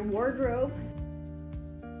to your wardrobe.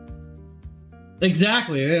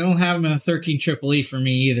 Exactly. They don't have them in a 13 Triple E for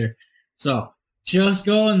me either. So just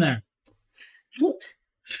go in there.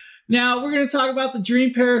 Now we're going to talk about the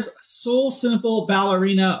dream pairs Soul Simple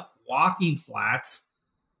Ballerina walking flats.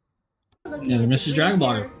 Yeah, Mr. Dragon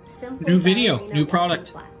Blogger. New video, new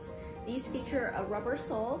product. Flats. These feature a rubber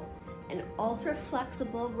sole, an ultra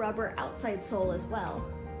flexible rubber outside sole as well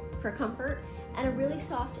for comfort, and a really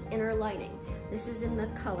soft inner lining. This is in the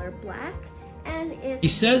color black, and it's he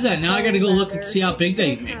says that now I got to go look and see how big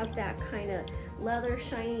they have that kind of leather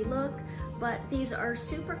shiny look. But these are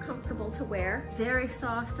super comfortable to wear, very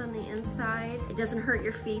soft on the inside. It doesn't hurt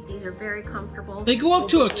your feet. These are very comfortable. They go up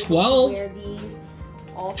to a 12.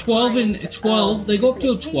 12 and 12. They go up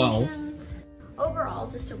to a 12. Overall,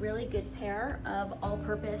 just a really good pair of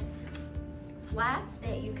all-purpose flats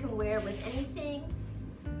that you can wear with anything.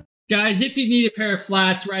 Guys, if you need a pair of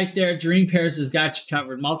flats right there, Dream Pairs has got you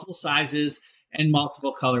covered. Multiple sizes and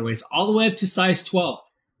multiple colorways, all the way up to size 12,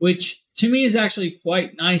 which to me is actually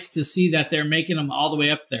quite nice to see that they're making them all the way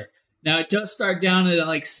up there. Now it does start down at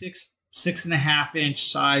like 6.5 inch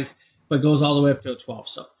size, but goes all the way up to a 12.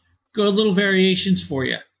 So good little variations for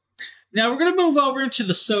you. Now we're going to move over into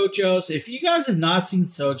the Sojos. If you guys have not seen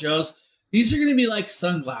Sojos, these are going to be like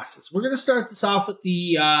sunglasses. We're going to start this off with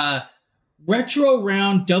the retro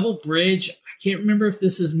round double bridge. I can't remember if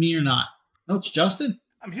this is me or not. No, it's Justin.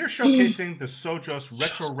 I'm here showcasing the Sojos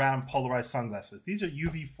Retro Round Polarized Sunglasses. These are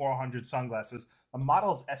UV 400 sunglasses. The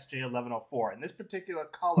model is SJ1104. And this particular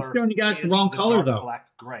color I'm showing you guys the wrong color, though. Black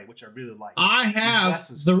gray, which I really like. I have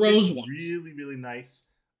the rose ones. Really, really nice.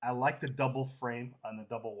 I like the double frame and the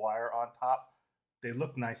double wire on top. They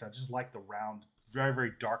look nice. I just like the round, very,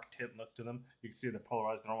 very dark tint look to them. You can see they're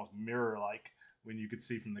polarized. They're almost mirror-like when you can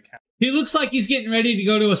see from the camera. He looks like he's getting ready to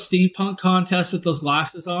go to a steampunk contest with those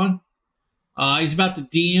glasses on. He's about to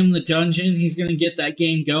DM the dungeon. He's going to get that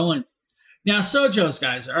game going. Now, Sojos,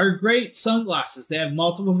 guys, are great sunglasses. They have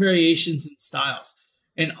multiple variations and styles.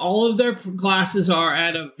 And all of their glasses are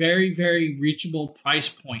at a very, very reachable price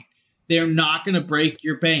point. They're not going to break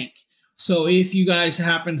your bank. So if you guys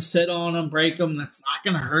happen to sit on them, break them, that's not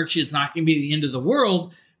going to hurt you. It's not going to be the end of the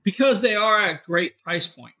world because they are at a great price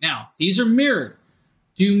point. Now, these are mirrored.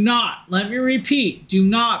 Do not, let me repeat, do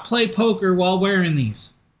not play poker while wearing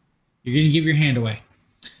these. You're going to give your hand away.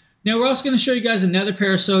 Now, we're also going to show you guys another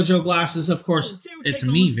pair of Sojo glasses. Of course, it's a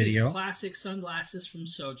me video. Classic sunglasses from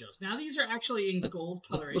Sojos. Now, these are actually in gold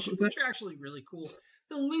coloration, which are actually really cool.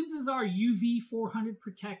 The lenses are UV 400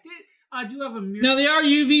 protected. I do have a mirror. Now, they are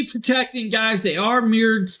UV protecting, guys. They are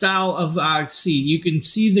mirrored style of see. You can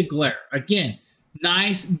see the glare. Again,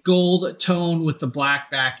 nice gold tone with the black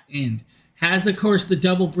back end. Has, of course, the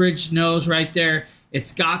double bridge nose right there.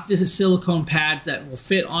 It's got this silicone pads that will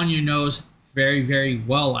fit on your nose very, very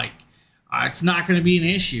well. It's not going to be an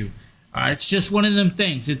issue. It's just one of them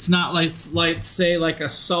things. It's not like, let's say, like a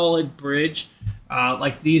solid bridge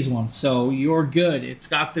like these ones. So you're good. It's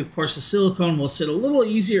got, of course, the silicone will sit a little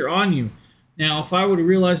easier on you. Now, if I would have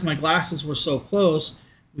realized my glasses were so close,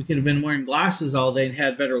 we could have been wearing glasses all day and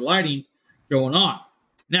had better lighting going on.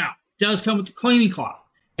 Now, it does come with the cleaning cloth.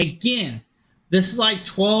 Again, this is like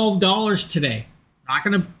 $12 today. Not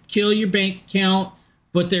going to kill your bank account,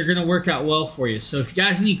 but they're going to work out well for you. So if you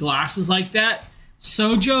guys need glasses like that,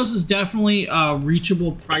 Sojo's is definitely a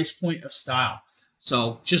reachable price point of style.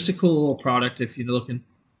 So just a cool little product if you're looking.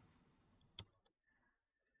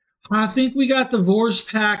 I think we got the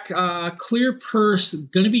Vorspak clear purse.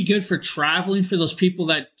 Going to be good for traveling for those people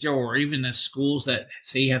that, or even the schools that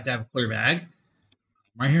say you have to have a clear bag.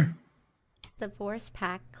 Right here. The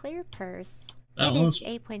Vorspak clear purse. That it is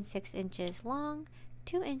 8.6 inches long,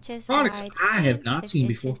 2 inches products wide, I have not 6 seen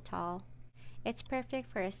inches before. tall. It's perfect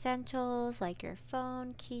for essentials like your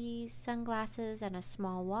phone, keys, sunglasses, and a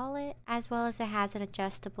small wallet, as well as it has an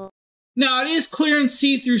adjustable. Now, it is clear and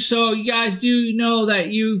see-through, so you guys do know that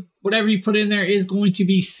whatever you put in there is going to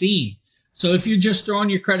be seen. So if you're just throwing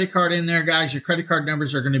your credit card in there, guys, your credit card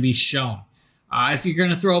numbers are going to be shown. If you're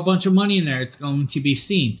going to throw a bunch of money in there, it's going to be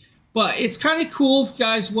seen. But it's kind of cool if you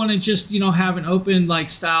guys want to just, have an open,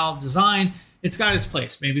 style design. It's got its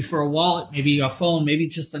place. Maybe for a wallet, maybe a phone, maybe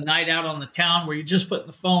just a night out on the town where you're just putting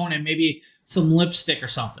the phone and maybe some lipstick or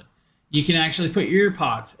something. You can actually put your ear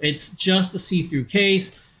pods. It's just a see-through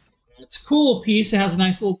case. It's a cool piece. It has a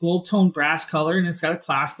nice little gold tone brass color, and it's got a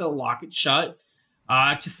clasp that'll lock it shut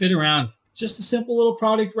to fit around. Just a simple little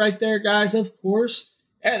product right there, guys, of course,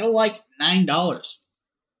 at $9.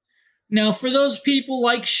 Now, for those people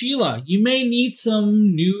like Sheila, you may need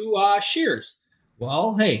some new shears.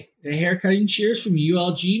 Well, hey, the hair cutting shears from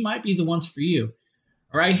ULG might be the ones for you.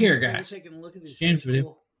 Right here, guys. Taking a look at this James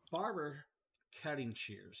video. barber cutting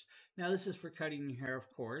shears. Now, this is for cutting your hair,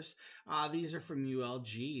 of course. These are from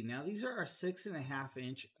ULG. Now, these are a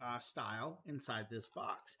 6.5-inch style inside this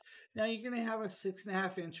box. Now, you're going to have a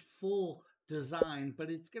 6.5-inch full design, but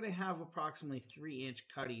it's going to have approximately 3-inch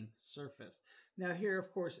cutting surface. Now, here,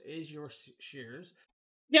 of course, is your shears.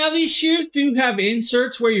 Now, these shears do have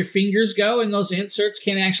inserts where your fingers go, and those inserts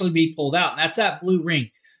can actually be pulled out. And that's that blue ring.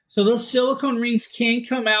 So those silicone rings can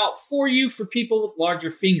come out for you for people with larger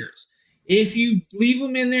fingers. If you leave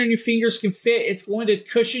them in there and your fingers can fit, it's going to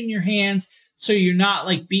cushion your hands so you're not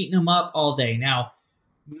beating them up all day. Now,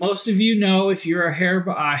 most of you know if you're a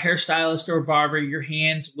hairstylist or a barber, your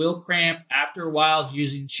hands will cramp after a while of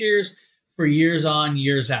using shears for years on,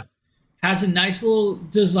 years out. Has a nice little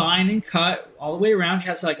design and cut all the way around.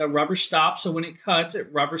 Has a rubber stop, so when it cuts, it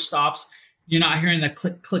rubber stops. You're not hearing the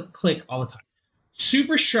click, click, click all the time.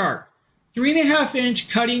 Super sharp. 3.5-inch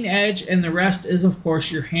cutting edge, and the rest is, of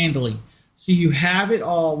course, your handling. So you have it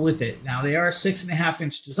all with it. Now, they are a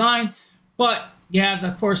 6.5-inch design, but you have,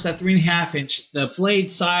 of course, that 3.5-inch, the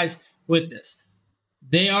blade size with this.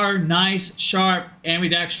 They are nice, sharp,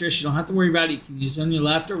 ambidextrous. You don't have to worry about it. You can use it on your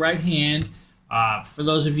left or right hand. For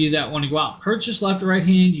those of you that want to go out and purchase left or right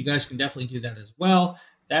hand, you guys can definitely do that as well.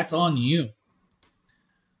 That's on you.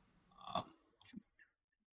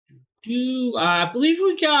 I believe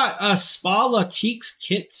we got a Spa Latique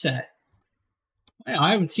kit set.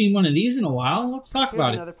 I haven't seen one of these in a while. Let's talk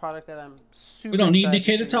about another product that I'm super We don't need excited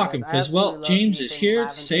Nikkei to for, talk guys. him because, I well, absolutely love James is anything here to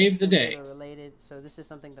lavender save the day. related, so this is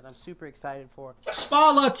something that I'm super excited for.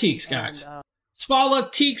 Spa Latique, guys. Spa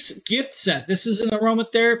Latique gift set. This is an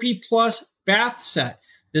aromatherapy plus bath set.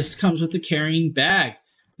 This comes with a carrying bag.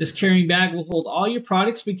 This carrying bag will hold all your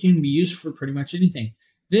products, but can be used for pretty much anything.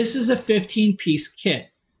 This is a 15-piece kit.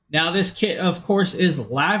 Now, this kit, of course, is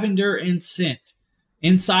lavender and scent.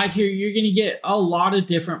 Inside here, you're going to get a lot of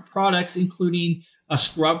different products, including a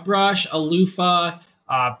scrub brush, a loofah,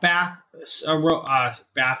 bath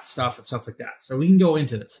stuff, and stuff like that. So we can go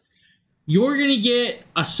into this. You're going to get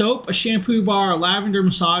a soap, a shampoo bar, a lavender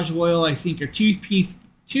massage oil, I think a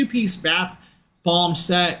two-piece bath balm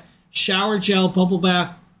set, shower gel, bubble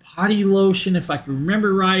bath, body lotion, if I can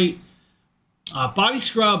remember right, body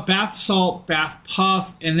scrub, bath salt, bath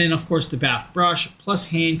puff, and then, of course, the bath brush, plus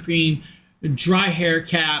hand cream, dry hair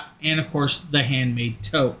cap, and, of course, the handmade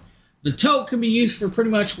tote. The tote can be used for pretty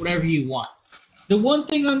much whatever you want. The one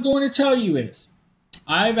thing I'm going to tell you is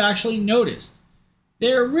I've actually noticed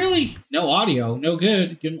there are really no audio, no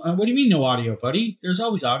good. What do you mean no audio, buddy? There's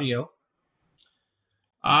always audio.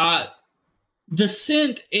 The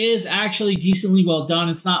scent is actually decently well done.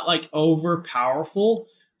 It's not over powerful,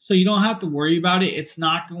 so you don't have to worry about it. It's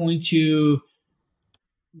not going to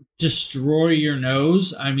destroy your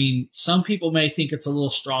nose. I mean, some people may think it's a little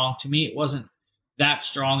strong. To me, it wasn't that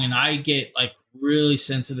strong, and I get really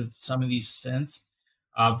sensitive to some of these scents.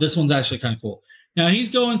 This one's actually kind of cool. Now,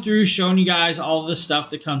 he's going through showing you guys all the stuff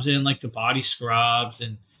that comes in, like the body scrubs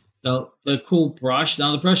and the cool brush.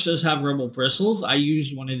 Now, the brush does have rubber bristles. I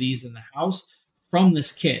use one of these in the house from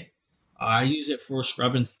this kit. I use it for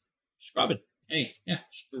scrubbing. Hey, yeah,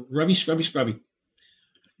 scrubby.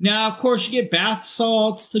 Now, of course, you get bath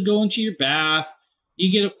salts to go into your bath,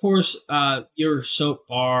 You get, of course, your soap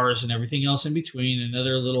bars and everything else in between, and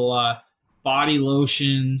other little body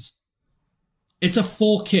lotions. It's a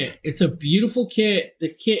full kit. It's a beautiful kit. The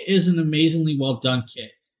kit is an amazingly well done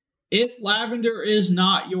kit. If lavender is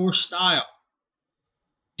not your style,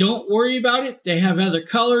 don't worry about it. They have other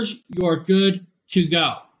colors. You are good to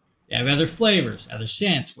go. They have other flavors, other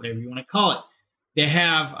scents, whatever you want to call it. They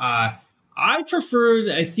have, I preferred,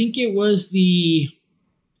 I think it was the,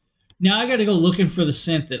 now I got to go looking for the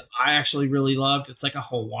scent that I actually really loved. It's like a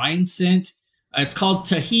Hawaiian scent. It's called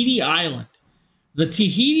Tahiti Island. The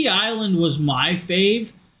Tahiti Island was my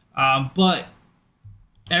fave, but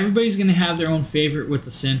everybody's going to have their own favorite with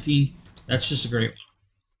the scenting. That's just a great one.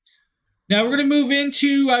 Now we're going to move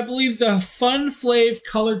into, I believe, the Fun Flav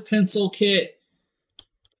colored pencil kit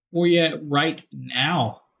for you right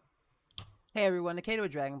now. Hey everyone, Nikita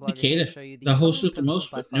with Dragon Blogger. Nikita, show you the host with the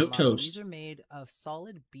most, but no toast. These are made of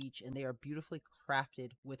solid beech, and they are beautifully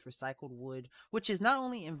crafted with recycled wood, which is not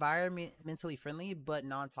only environmentally friendly, but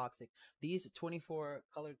non-toxic. These 24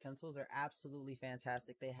 colored pencils are absolutely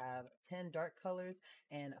fantastic. They have 10 dark colors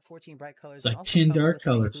and 14 bright colors. It's like 10 dark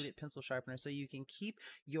colors. Included pencil sharpener, so you can keep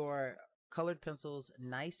your colored pencils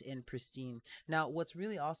nice and pristine. Now what's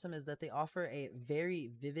really awesome is that they offer a very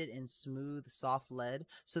vivid and smooth soft lead,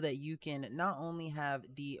 so that you can not only have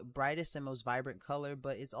the brightest and most vibrant color,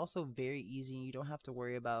 but it's also very easy and you don't have to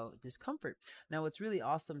worry about discomfort. Now what's really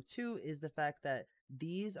awesome too is the fact that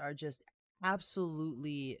these are just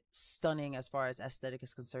absolutely stunning as far as aesthetic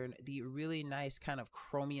is concerned. The really nice kind of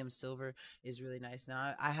chromium silver is really nice.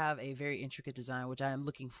 Now I have a very intricate design which I am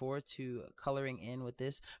looking forward to coloring in with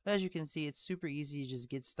this, but as you can see, it's super easy to just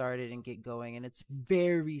get started and get going, and it's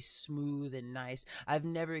very smooth and nice. I've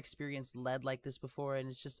never experienced lead like this before, and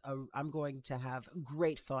it's just I'm going to have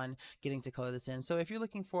great fun getting to color this in. So if you're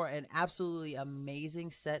looking for an absolutely amazing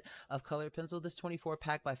set of colored pencil, this 24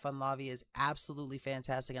 pack by Funlavia is absolutely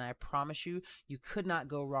fantastic, and I promise you could not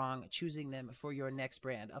go wrong choosing them for your next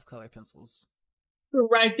brand of colored pencils.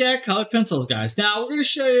 Right there, colored pencils, guys. Now we're going to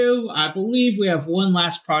show you, I believe we have one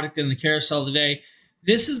last product in the carousel today.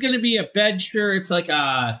 This is going to be a bedsure. It's like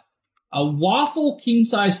a waffle king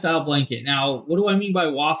size style blanket. Now, what do I mean by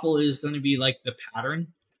waffle is going to be like the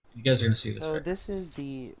pattern. You guys are going to see this. So right? This is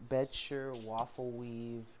the bedsure waffle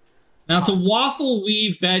weave. Now it's a waffle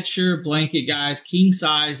weave bedsure blanket, guys. King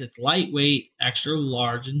size. It's lightweight, extra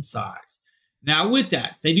large in size. Now with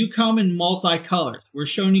that, they do come in multi-colors. We're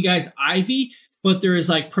showing you guys ivy, but there is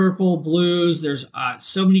like purple, blues. There's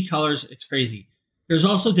so many colors. It's crazy. There's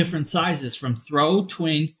also different sizes from throw,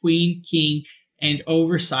 twin, queen, king, and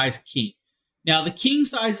oversized king. Now the king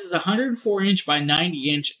size is 104 inch by 90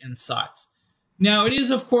 inch in size. Now it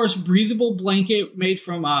is, of course, breathable blanket made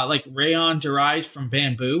from like rayon derived from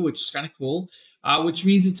bamboo, which is kind of cool, which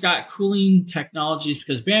means it's got cooling technologies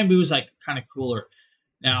because bamboo is like kind of cooler.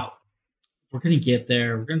 Now, we're going to get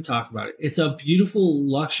there. We're going to talk about it. It's a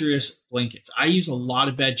beautiful, luxurious blanket. I use a lot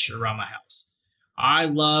of bedsure around my house. I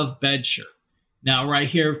love bedsure. Now, right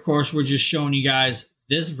here, of course, we're just showing you guys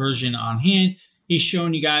this version on hand. He's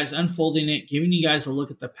showing you guys unfolding it, giving you guys a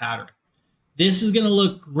look at the pattern. This is going to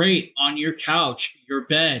look great on your couch, your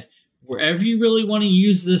bed, wherever you really want to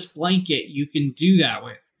use this blanket, you can do that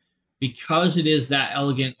with, because it is that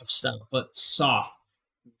elegant of style, but soft,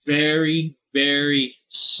 very, very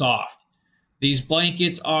soft. These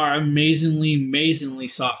blankets are amazingly, amazingly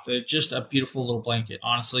soft. They're just a beautiful little blanket.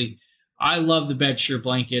 Honestly, I love the bedsure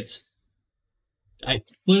blankets. I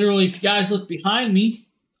literally, if you guys look behind me,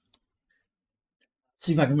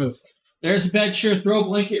 see if I can move. There's a bedsure throw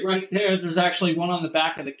blanket right there. There's actually one on the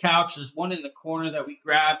back of the couch. There's one in the corner that we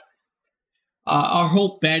grabbed. Our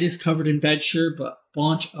whole bed is covered in bedsure, but a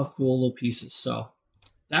bunch of cool little pieces. So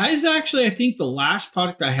that is actually, I think, the last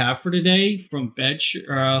product I have for today from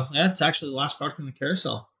bedsure. That's actually the last product in the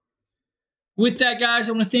carousel. With that, guys,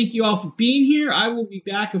 I want to thank you all for being here. I will be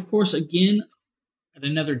back, of course, again at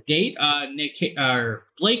another date.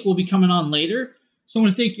 Blake will be coming on later. So I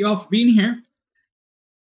want to thank you all for being here.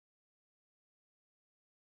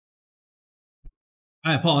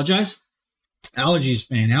 I apologize. Allergies,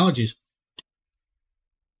 man, allergies.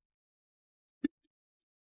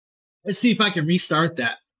 Let's see if I can restart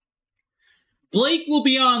that. Blake will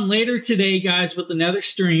be on later today, guys, with another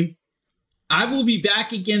stream. I will be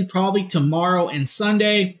back again probably tomorrow and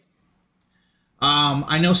Sunday.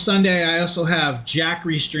 I know Sunday I also have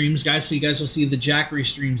Jackery streams, guys, so you guys will see the Jackery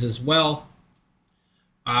streams as well,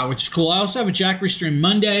 which is cool. I also have a Jackery stream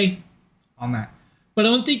Monday on that. But I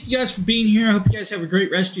want to thank you guys for being here. I hope you guys have a great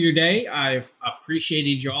rest of your day. I've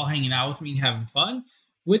appreciated you all hanging out with me and having fun.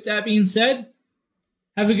 With that being said,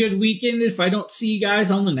 have a good weekend if I don't see you guys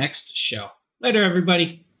on the next show. Later,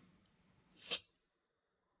 everybody.